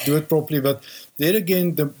do it properly. But there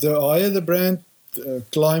again, the higher the brand,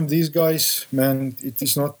 climb these guys, man. It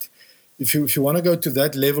is not. If you want to go to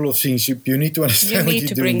that level of things, you need to understand what you're doing. You need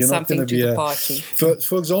to bring something to the party.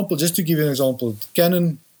 For example, just to give you an example,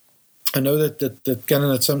 Canon. I know that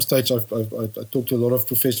Canon at some stage, I talked to a lot of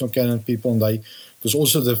professional Canon people, and it was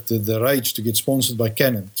also the rage to get sponsored by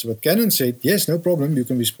Canon. So what Canon said, yes, no problem, you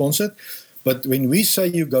can be sponsored. But when we say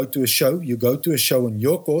you go to a show on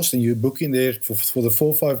your cost, and you book in there for the 4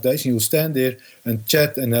 or 5 days, and you'll stand there and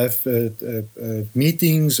chat and have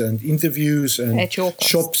meetings and interviews and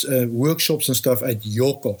shops, workshops and stuff at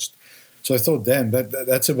your cost. So I thought, damn,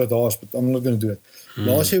 that's a bit harsh, but I'm not going to do it.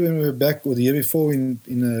 Last year when we were back, or the year before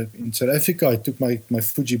in South Africa, I took my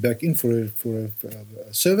Fuji back in for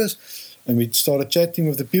a service, and we started chatting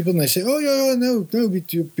with the people, and they say, oh no, your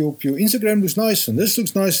Instagram looks nice, and this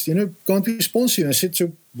looks nice, can't we sponsor you? And I said,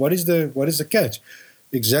 so what is the catch?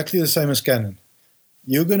 Exactly the same as Canon.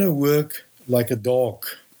 You're going to work like a dog.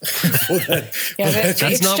 For that.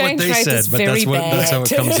 That's not what they said, but that's how it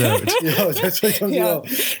comes out. That's how it comes out.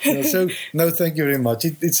 So, no, thank you very much.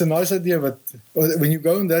 It's a nice idea, but when you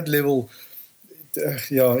go on that level,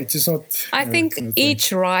 it is not. I think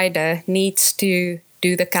each rider needs to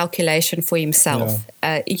do the calculation for himself.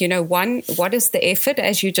 What is the effort?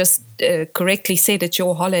 As you just correctly said, it's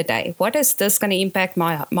your holiday. What is this going to impact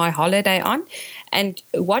my holiday on? And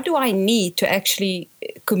what do I need to actually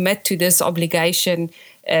commit to this obligation?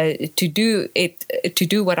 To do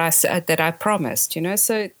what I promised,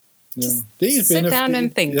 So sit down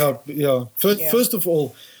and think. First of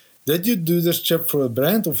all, did you do this trip for a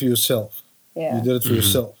brand or for yourself? Yeah. You did it for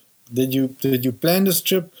yourself. Did you plan this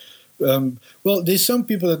trip? Well, there's some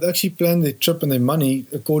people that actually plan their trip and their money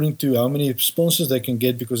according to how many sponsors they can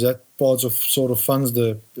get, because that part of sort of funds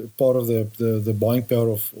the part of the buying power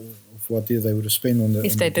of what they would have spent on the.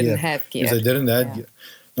 If they didn't have gear. If they didn't have gear.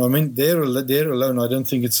 No, I mean there alone. I don't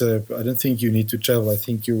think you need to travel. I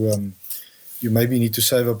think you maybe need to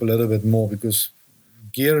save up a little bit more, because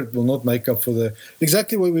gear will not make up for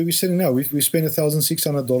exactly what we're saying now. We spent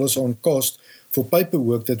 $1,600 on cost for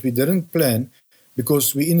paperwork that we didn't plan,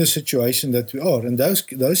 because we're in the situation that we are. And those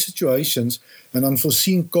situations and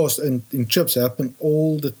unforeseen costs in trips happen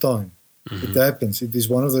all the time. Mm-hmm. It happens. It is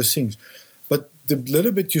one of those things. But the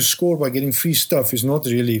little bit you score by getting free stuff is not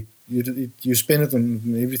really. You spend it on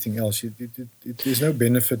everything else. There's no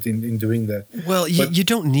benefit in doing that. Well, you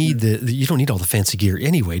don't need all the fancy gear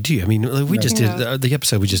anyway, do you? I mean, we just did the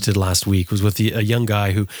episode we just did last week was with a young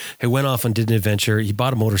guy who went off and did an adventure. He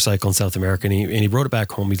bought a motorcycle in South America and he rode it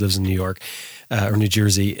back home. He lives in New York or New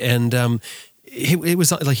Jersey, and it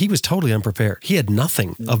was like he was totally unprepared. He had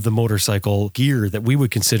nothing of the motorcycle gear that we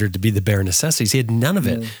would consider to be the bare necessities. He had none of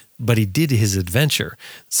it. But he did his adventure.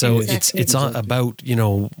 So it's about,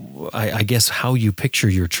 I guess how you picture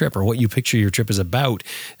your trip, or what you picture your trip is about,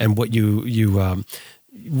 and what the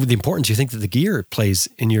importance you think that the gear plays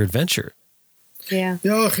in your adventure. Yeah.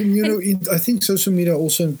 Yeah, I think social media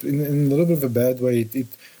also in a little bit of a bad way,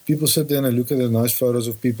 people sit there and look at the nice photos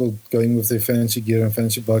of people going with their fancy gear and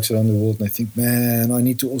fancy bikes around the world, and I think, man, I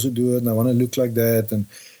need to also do it, and I want to look like that, and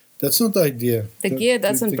that's not the idea. The gear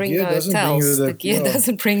doesn't bring the hotels. The gear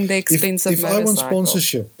doesn't bring the expensive motorcycle. If I want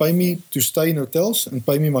sponsorship, pay me to stay in hotels and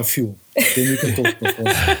pay me my fuel. Then we can talk about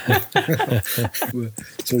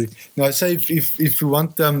Sorry. No, I say if you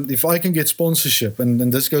want, if I can get sponsorship,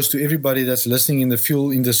 and this goes to everybody that's listening in the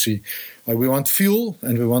fuel industry, we want fuel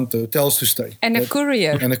and we want the hotels to stay. And a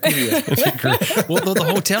courier. And a courier. Well, the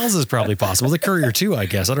hotels is probably possible. The courier too, I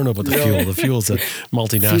guess. I don't know about the fuel. The fuel's a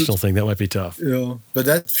multinational thing. That might be tough. Yeah, but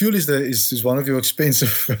that fuel is one of your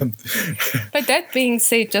expensive. But that being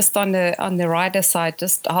said, just on the rider side,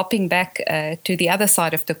 just hopping back to the other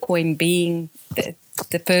side of the coin, being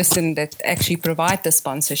the person that actually provide the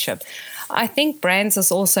sponsorship. I think brands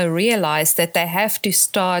has also realized that they have to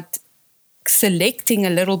start selecting a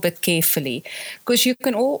little bit carefully, because you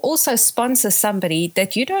can also sponsor somebody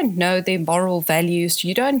that you don't know their moral values,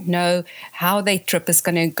 you don't know how their trip is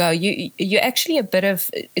going to go. You're actually a bit of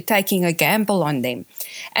taking a gamble on them.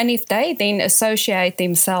 And if they then associate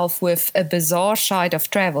themselves with a bizarre side of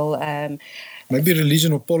travel, maybe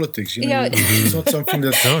religion or politics, it's not something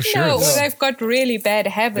that... or they've got really bad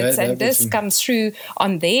habits, this comes through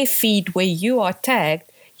on their feed where you are tagged,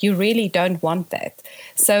 you really don't want that.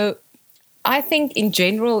 So I think in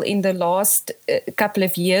general, in the last couple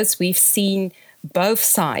of years, we've seen both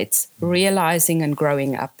sides realizing and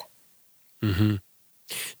growing up. Mm-hmm.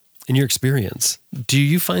 In your experience, do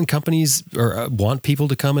you find companies or want people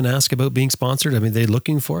to come and ask about being sponsored? I mean, are they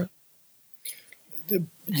looking for it?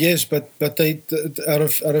 Yes, but they out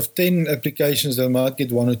of 10 applications, they might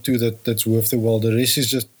get one or two that's worth the while. The rest is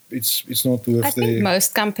just it's not worth. I think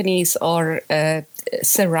most companies are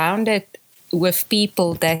surrounded with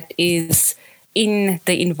people that is in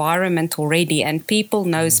the environment already, and people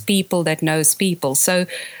knows people that knows people. So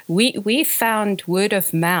we found word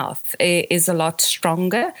of mouth is a lot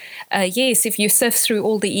stronger. Yes, if you sift through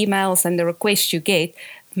all the emails and the requests you get,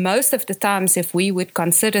 most of the times if we would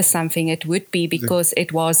consider something, it would be because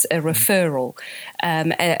it was a referral.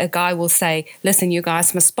 A guy will say, listen, you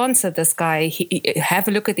guys must sponsor this guy. Have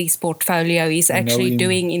a look at his portfolio. He's actually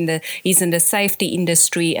he's in the safety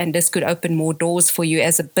industry, and this could open more doors for you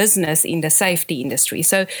as a business in the safety industry.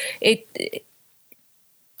 So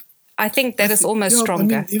I think that is almost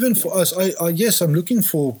stronger. I mean, even for us, yes, I'm looking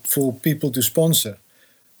for people to sponsor,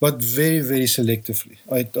 but very, very selectively.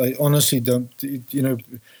 I honestly don't,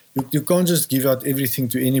 you can't just give out everything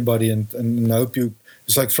to anybody and hope you,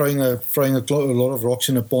 it's like throwing a lot of rocks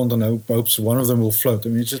in a pond and hopes one of them will float. I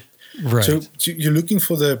mean, it's just, right. So you're looking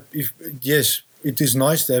for yes, it is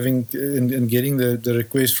nice having and getting the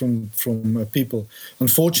request from people.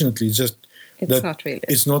 Unfortunately, it's not realistic.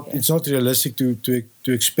 It's not realistic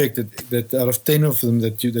to expect that out of 10 of them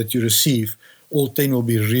that you receive, all 10 will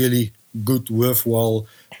be really good, worthwhile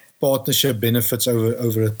partnership benefits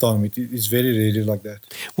over a time. It's very rarely like that.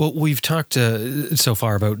 Well, we've talked so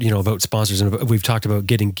far about sponsors, and we've talked about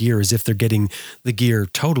getting gear as if they're getting the gear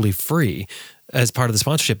totally free as part of the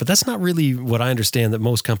sponsorship. But that's not really what I understand that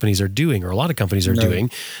most companies are doing, or a lot of companies are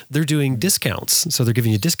doing. They're doing discounts. So they're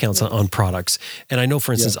giving you discounts on products. And I know,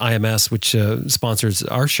 for instance, IMS, which sponsors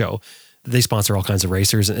our show, they sponsor all kinds of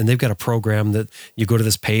racers, and they've got a program that you go to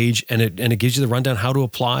this page and it gives you the rundown how to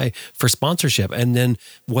apply for sponsorship and then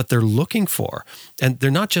what they're looking for. And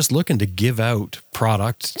they're not just looking to give out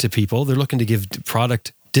product to people, they're looking to give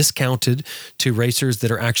product discounted to racers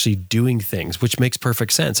that are actually doing things, which makes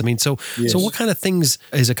perfect sense. I mean, so what kind of things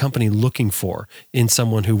is a company looking for in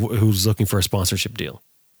someone who's looking for a sponsorship deal?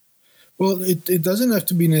 Well, it doesn't have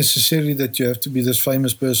to be necessarily that you have to be this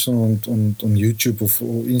famous person on YouTube or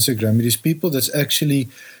Instagram. It is people that's actually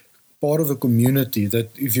part of a community,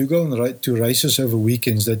 that if you go to races over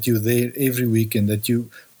weekends, that you're there every weekend, that you're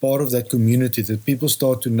part of that community, that people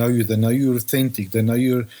start to know you, they know you're authentic, they know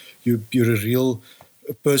you're a real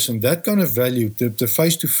person. That kind of value, the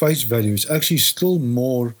face-to-face value is actually still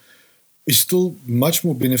much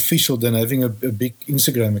more beneficial than having a big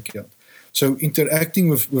Instagram account. So interacting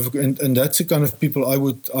with and that's the kind of people I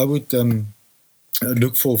would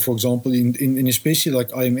look for example, in especially like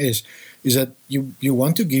IMS, is that you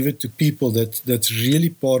want to give it to people that's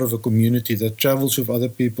really part of a community that travels with other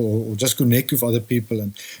people or just connect with other people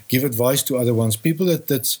and give advice to other ones. People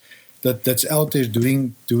that's out there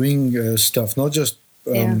doing stuff, not just.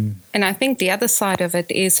 And I think the other side of it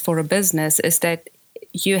is for a business is that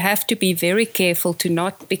you have to be very careful to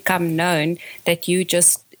not become known that you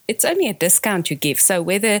just. It's only a discount you give. So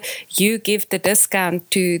whether you give the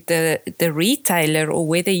discount to the retailer or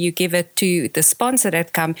whether you give it to the sponsor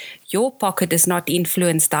that come, your pocket is not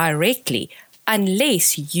influenced directly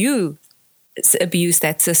unless you abuse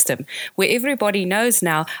that system where everybody knows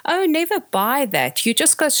now, never buy that. You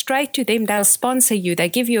just go straight to them. They'll sponsor you. They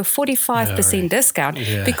give you a 45% discount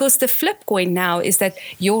because the flip coin now is that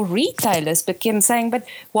your retailers begin saying, but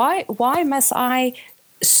why must I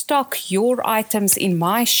stock your items in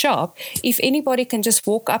my shop if anybody can just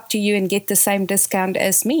walk up to you and get the same discount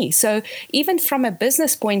as me? So even from a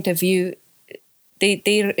business point of view,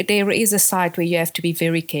 there is a side where you have to be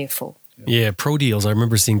very careful. Yeah, pro deals. I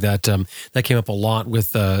remember seeing that. That came up a lot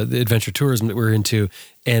with the adventure tourism that we're into,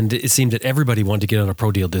 and it seemed that everybody wanted to get on a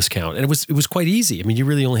pro deal discount, and it was quite easy. I mean, you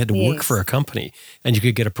really only had to work for a company, and you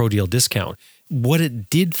could get a pro deal discount. what it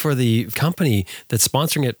did for the company that's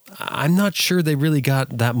sponsoring it, I'm not sure they really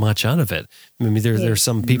got that much out of it. I mean, there's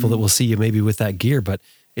some people that will see you maybe with that gear, but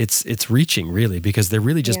it's reaching really because they're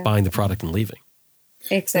really just buying the product and leaving.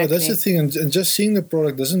 Exactly. Yeah, that's the thing, and just seeing the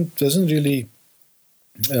product doesn't really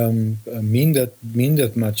mean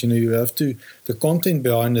that much. You have to, the content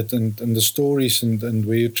behind it and the stories and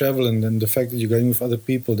where you travel and the fact that you're going with other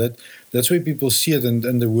people, that's where people see it,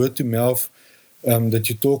 and the word to mouth that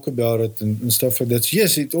you talk about it and stuff like that.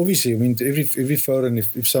 Yes, it obviously, I mean, every phone,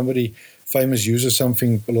 if somebody famous uses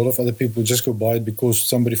something, a lot of other people just go buy it because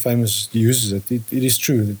somebody famous uses it. It is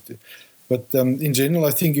true. But in general,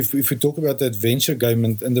 I think if we talk about the adventure game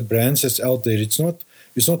and the brands that's out there, it's not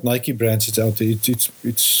Nike brands that's out there.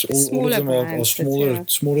 It's all of them are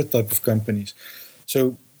smaller type of companies.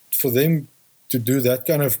 So for them to do that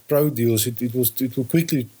kind of pro deals, it will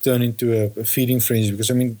quickly turn into a feeding frenzy. Because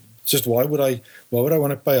I mean, just why would I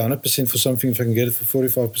want to pay 100% for something if I can get it for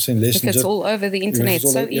 45% less? If it's all over the internet,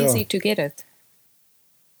 it's so easy to get it.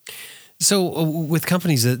 So with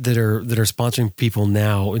companies that are sponsoring people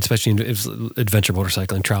now, especially in adventure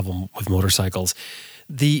motorcycling, travel with motorcycles,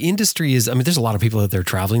 the industry is, I mean, there's a lot of people out there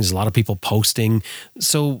traveling. There's a lot of people posting.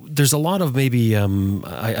 So there's a lot of maybe,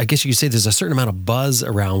 I guess you could say there's a certain amount of buzz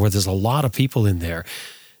around where there's a lot of people in there.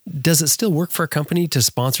 Does it still work for a company to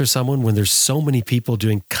sponsor someone when there's so many people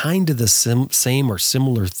doing kind of the same or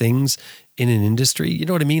similar things in an industry? You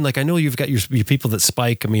know what I mean? Like, I know you've got your people that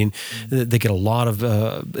spike. I mean, they get a lot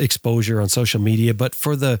of exposure on social media, but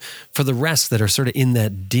for the rest that are sort of in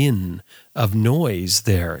that din of noise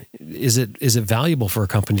there, is it valuable for a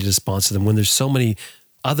company to sponsor them when there's so many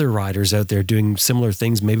other riders out there doing similar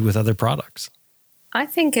things, maybe with other products? I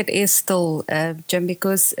think it is still, Jim,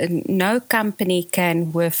 because no company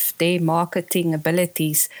can, with their marketing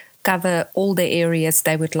abilities, cover all the areas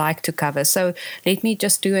they would like to cover. So let me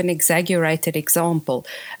just do an exaggerated example.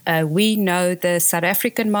 We know the South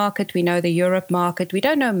African market, we know the Europe market. We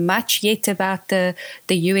don't know much yet about the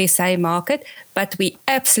USA market, but we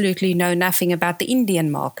absolutely know nothing about the Indian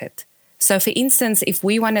market. So, for instance, if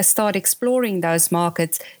we want to start exploring those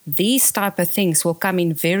markets, these type of things will come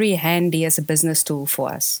in very handy as a business tool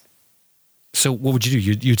for us. So what would you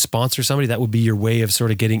do? You'd sponsor somebody? That would be your way of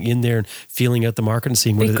sort of getting in there and feeling out the market and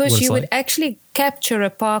seeing what it's like? Because you would actually capture a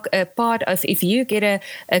part of, if you get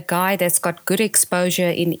a guy that's got good exposure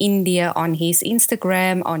in India on his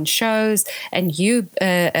Instagram, on shows, and you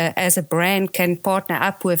as a brand can partner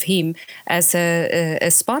up with him as a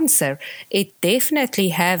sponsor, it definitely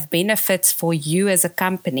have benefits for you as a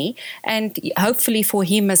company and hopefully for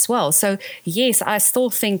him as well. So yes, I still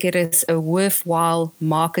think it is a worthwhile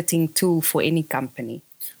marketing tool for any company.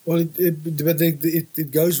 Well,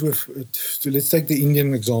 it goes with. Let's take the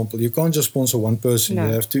Indian example. You can't just sponsor one person. No.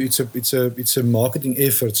 You have to. It's a marketing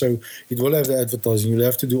effort. So it will have the advertising. You'll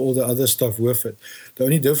have to do all the other stuff with it. The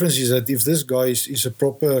only difference is that if this guy is a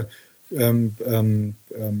proper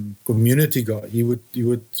community guy, he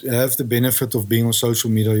would have the benefit of being on social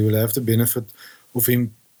media. You will have the benefit of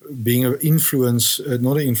him being an influence,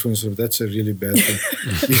 not an influencer. That's a really bad thing.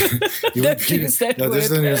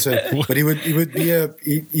 But he would be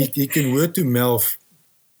he can word to mouth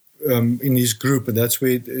in his group, and that's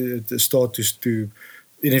where it start to.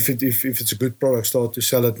 And if it's a good product, start to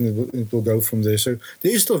sell it, and it will go from there. So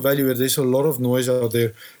there is still value. There's a lot of noise out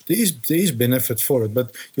there. There is benefit for it,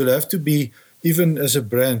 but you'll have to be, even as a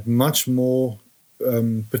brand, much more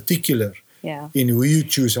particular. Yeah. In who you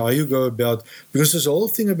choose, how you go about, because this whole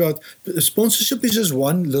thing about sponsorship is just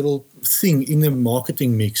one little thing in the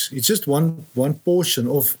marketing mix. It's just one portion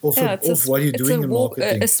of what you're doing in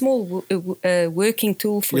marketing. A small working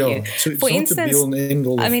tool for you. So for instance,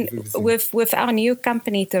 I mean, with our new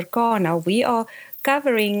company Turkana, we are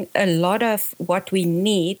covering a lot of what we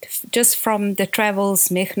need just from the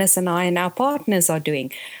travels Magnus and I and our partners are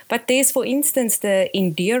doing. But there's, for instance, the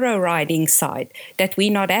enduro riding side that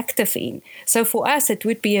we're not active in. So for us, it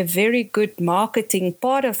would be a very good marketing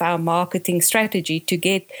part of our marketing strategy to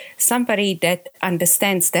get somebody that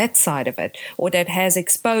understands that side of it or that has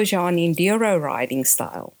exposure on enduro riding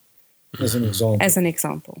style. As an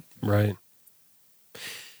example. Right.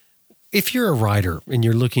 If you're a rider and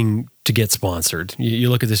you're looking to get sponsored, you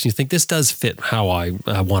look at this and you think this does fit how I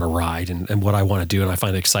want to ride and what I want to do, and I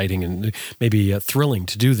find it exciting and maybe thrilling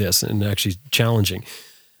to do this and actually challenging.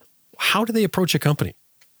 How do they approach a company?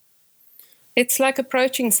 It's like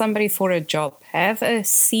approaching somebody for a job. Have a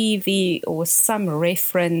CV or some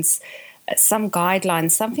reference, some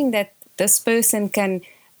guidelines, something that this person can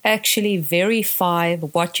actually verify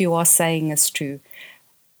what you are saying is true.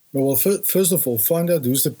 Well, first of all, find out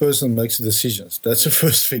who's the person who makes the decisions. That's the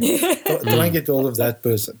first thing. Try and get hold of that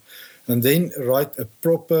person. and then write a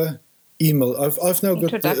proper email. I've now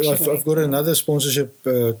got I've got another sponsorship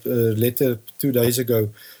letter 2 days ago,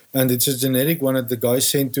 and it's a generic one that the guy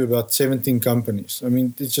sent to about 17 companies. I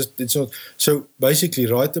mean, it's not. So basically,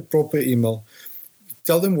 write a proper email.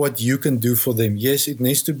 Tell them what you can do for them. Yes, it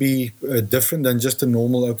needs to be different than just a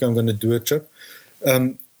normal, okay, I'm going to do a trip.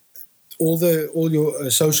 All your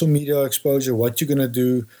social media exposure, what you're going to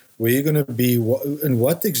do, where you're going to be, and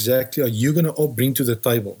what exactly are you going to bring to the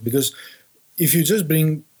table. Because if you just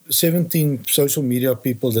bring 17 social media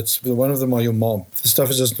people, that's one of them are your mom, the stuff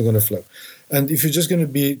is just not going to flow. And if you're just going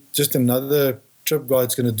to be just another trip guy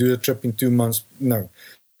that's going to do a trip in 2 months, no.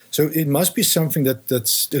 So it must be something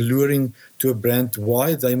that's alluring to a brand,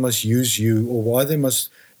 why they must use you, or why they must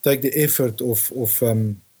take the effort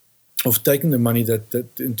of taking the money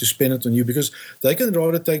and to spend it on you, because they can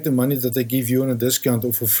rather take the money that they give you on a discount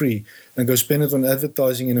or for free and go spend it on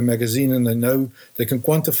advertising in a magazine, and they know they can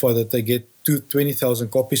quantify that they get 20,000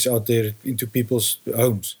 copies out there into people's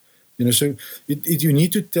homes. So you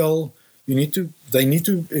need to tell, they need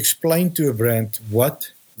to explain to a brand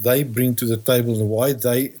what they bring to the table and why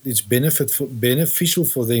it's beneficial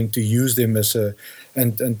for them to use them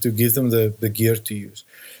and to give them the gear to use.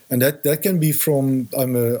 And that can be from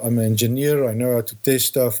I'm an engineer, I know how to test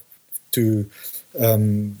stuff, to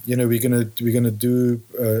we're gonna do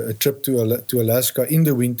a trip to Alaska in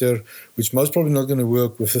the winter, which most probably not going to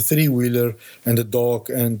work, with a 3-wheeler and a dog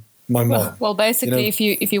and my mom. Well, basically,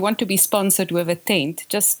 if you want to be sponsored with a tent,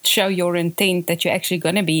 just show your intent that you're actually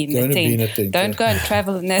going to be in the tent. Don't go and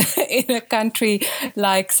travel in a country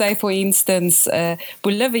like, say, for instance,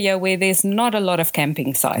 Bolivia, where there's not a lot of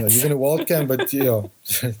camping sites. Yeah, you're going to wild camp, but yeah.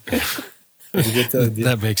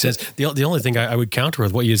 That makes sense. The only thing I would counter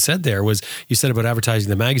with what you said there was, you said about advertising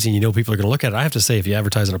the magazine, people are going to look at it. I have to say, if you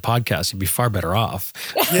advertise on a podcast, you'd be far better off.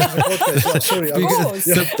 Sorry.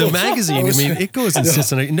 The magazine, it goes and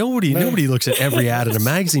sits on it. Nobody looks at every ad in a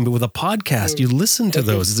magazine, but with a podcast, you listen to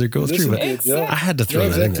those as they go through. But I had to throw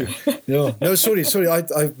that in there. Yeah. No, sorry.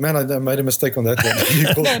 I made a mistake on that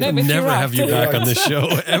one. Never have you back on this show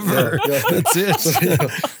ever. Yeah. That's it.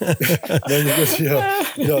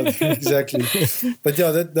 Exactly. But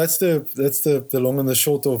yeah, that's the long and the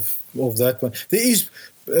short of that one. There is,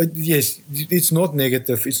 yes, it's not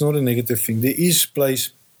negative. It's not a negative thing. There is place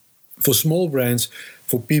for small brands,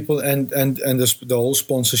 for people, and the whole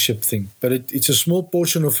sponsorship thing. But it's a small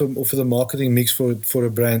portion of the marketing mix for a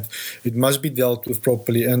brand. It must be dealt with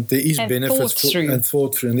properly, and there is benefits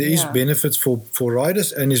thought through, and there is benefits for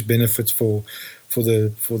riders, and there's benefits for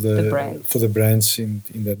the brands in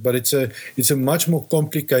that. But it's a much more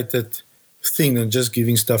complicated thing than just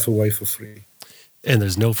giving stuff away for free. And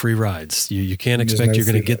there's no free rides. You can't expect you're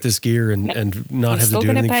going to get this gear and not have to do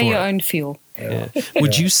anything for it. You're still going to pay your own fuel. Yeah.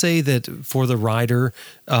 Would you say that for the rider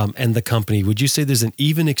and the company, would you say there's an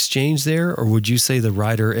even exchange there, or would you say the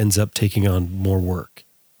rider ends up taking on more work?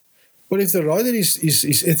 Well, if the rider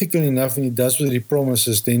is ethical enough and he does what he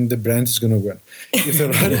promises, then the brand is going to win. If the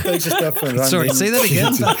rider takes the stuff and runs... Sorry, say that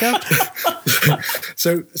again, back up.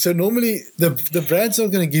 So normally the brand's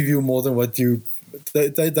not going to give you more than what you... They're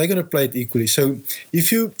going to play it equally. So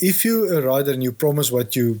if you're a rider and you promise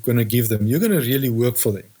what you're going to give them, you're going to really work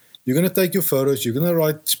for them. You're going to take your photos. You're going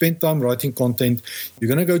to spend time writing content. You're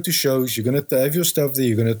going to go to shows. You're going to have your stuff there.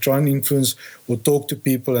 You're going to try and influence or talk to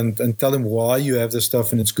people and tell them why you have the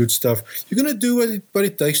stuff and it's good stuff. You're going to do what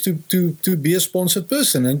it takes to be a sponsored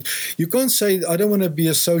person. And you can't say, I don't want to be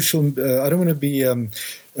I don't want to be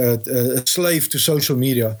a slave to social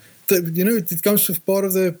media. It comes with part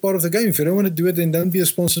of the game. If you don't want to do it, then don't be a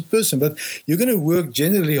sponsored person. But you're going to work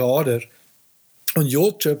generally harder on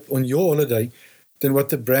your trip, on your holiday, than what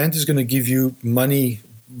the brand is going to give you money,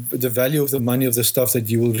 the value of the money of the stuff that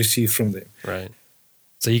you will receive from them. Right.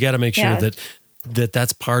 So you got to make sure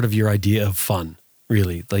that's part of your idea of fun,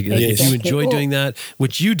 really. Like if you enjoy doing that,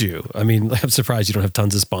 which you do. I mean, I'm surprised you don't have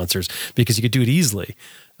tons of sponsors because you could do it easily.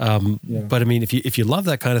 But I mean, if you love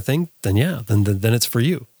that kind of thing, then then it's for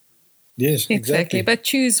you. Yes, exactly. But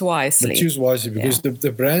choose wisely. Because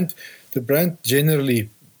the brand generally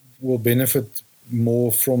will benefit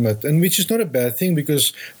more from it, and which is not a bad thing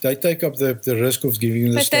because they take up the risk of giving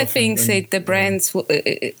you the stuff. But that being said, the brands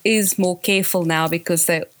is more careful now because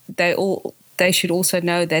they should also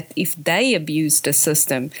know that if they abuse the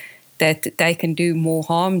system, that they can do more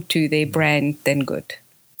harm to their brand than good.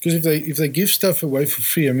 Because if they give stuff away for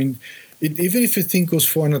free, I mean, even if you think it was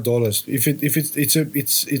 $400,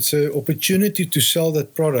 it's an opportunity to sell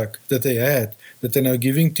that product that they had, that they're now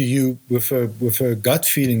giving to you with a gut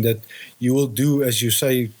feeling that you will do as you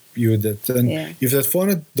say you did. And if that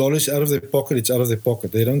 $400 out of their pocket, it's out of their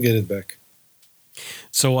pocket. They don't get it back.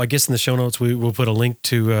 So I guess in the show notes, we'll put a link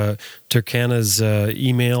to Turkana's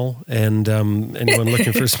email, and anyone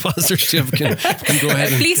looking for sponsorship can go ahead.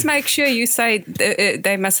 Please make sure you say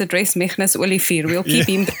they must address Magnus Olivier. We'll keep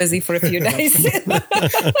him busy for a few days.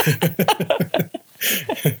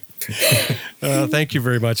 Thank you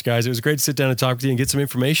very much, guys. It was great to sit down and talk with you and get some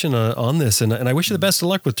information on this. And I wish you the best of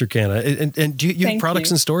luck with Turkana. And do you have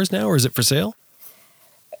products in stores now, or is it for sale?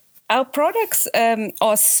 Our products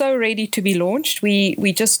are so ready to be launched.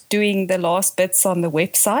 We're just doing the last bits on the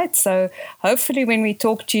website. So hopefully when we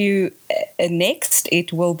talk to you next,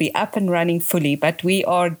 it will be up and running fully. But we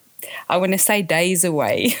are, I want to say, days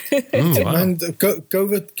away. Wow. And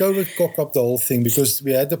COVID cocked up the whole thing, because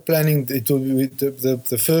we had the planning. It will be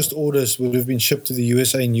the first orders would have been shipped to the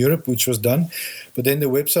USA and Europe, which was done. But then the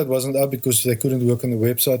website wasn't up because they couldn't work on the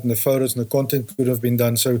website, and the photos and the content could have been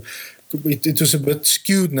done. So it was a bit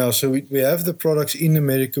skewed now. So we have the products in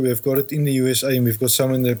America, we have got it in the USA, and we've got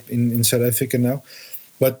some in South Africa now.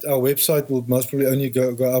 But our website will most probably only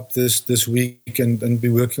go up this week and be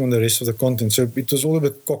working on the rest of the content. So it was all a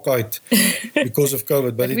bit cockeyed because of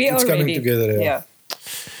COVID, but it's coming together. Yeah.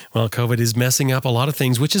 Well, COVID is messing up a lot of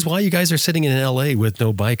things, which is why you guys are sitting in LA with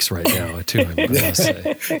no bikes right now, too. I'm gonna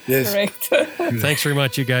say. Yes. Correct. Thanks very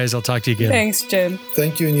much, you guys. I'll talk to you again. Thanks, Jim.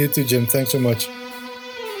 Thank you, and you too, Jim. Thanks so much.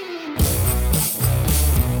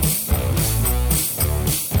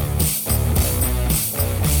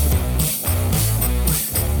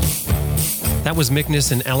 That was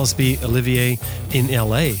Miknas and Alice B. Olivier in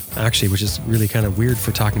LA, actually, which is really kind of weird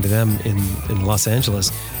for talking to them in Los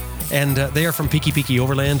Angeles. And they are from Peaky Peaky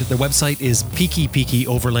Overland. Their website is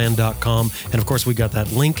peakypeakyoverland.com. And of course, we got that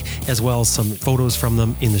link as well as some photos from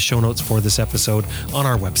them in the show notes for this episode on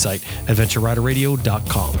our website,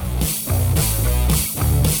 adventureriderradio.com.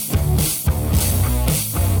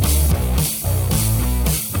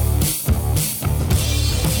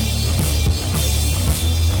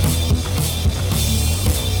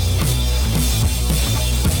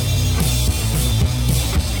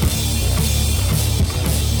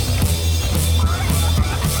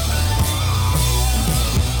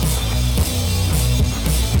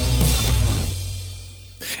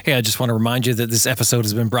 Hey, I just want to remind you that this episode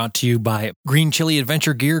has been brought to you by Green Chili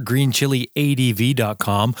Adventure Gear,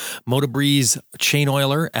 greenchiliadv.com, Motobreeze Chain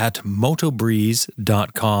Oiler at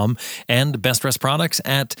motobreeze.com, and Best Rest Products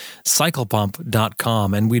at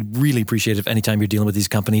cyclepump.com. And we'd really appreciate it if anytime you're dealing with these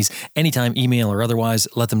companies, anytime email or otherwise,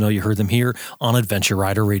 let them know you heard them here on Adventure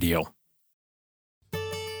Rider Radio.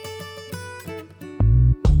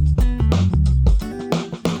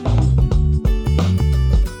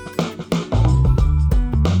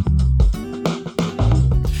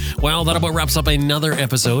 Well, that about wraps up another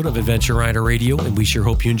episode of Adventure Rider Radio, and we sure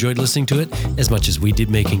hope you enjoyed listening to it as much as we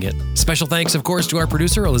did making it. Special thanks, of course, to our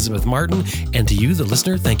producer, Elizabeth Martin, and to you, the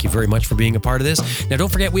listener. Thank you very much for being a part of this. Now,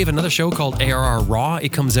 don't forget, we have another show called ARR Raw.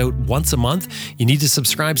 It comes out once a month. You need to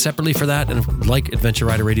subscribe separately for that, and like Adventure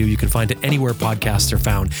Rider Radio, you can find it anywhere podcasts are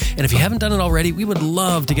found. And if you haven't done it already, we would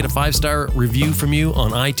love to get a 5-star review from you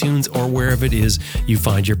on iTunes or wherever it is you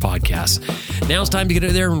find your podcasts. Now it's time to get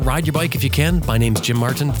out there and ride your bike if you can. My name's Jim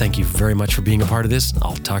Martin. Thank you very much for being a part of this.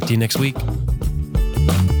 I'll talk to you next week.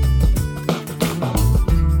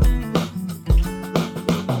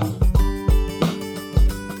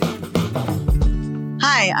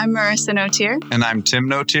 Hi, I'm Marissa Notier. And I'm Tim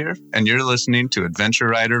Notier, and you're listening to Adventure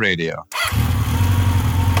Rider Radio.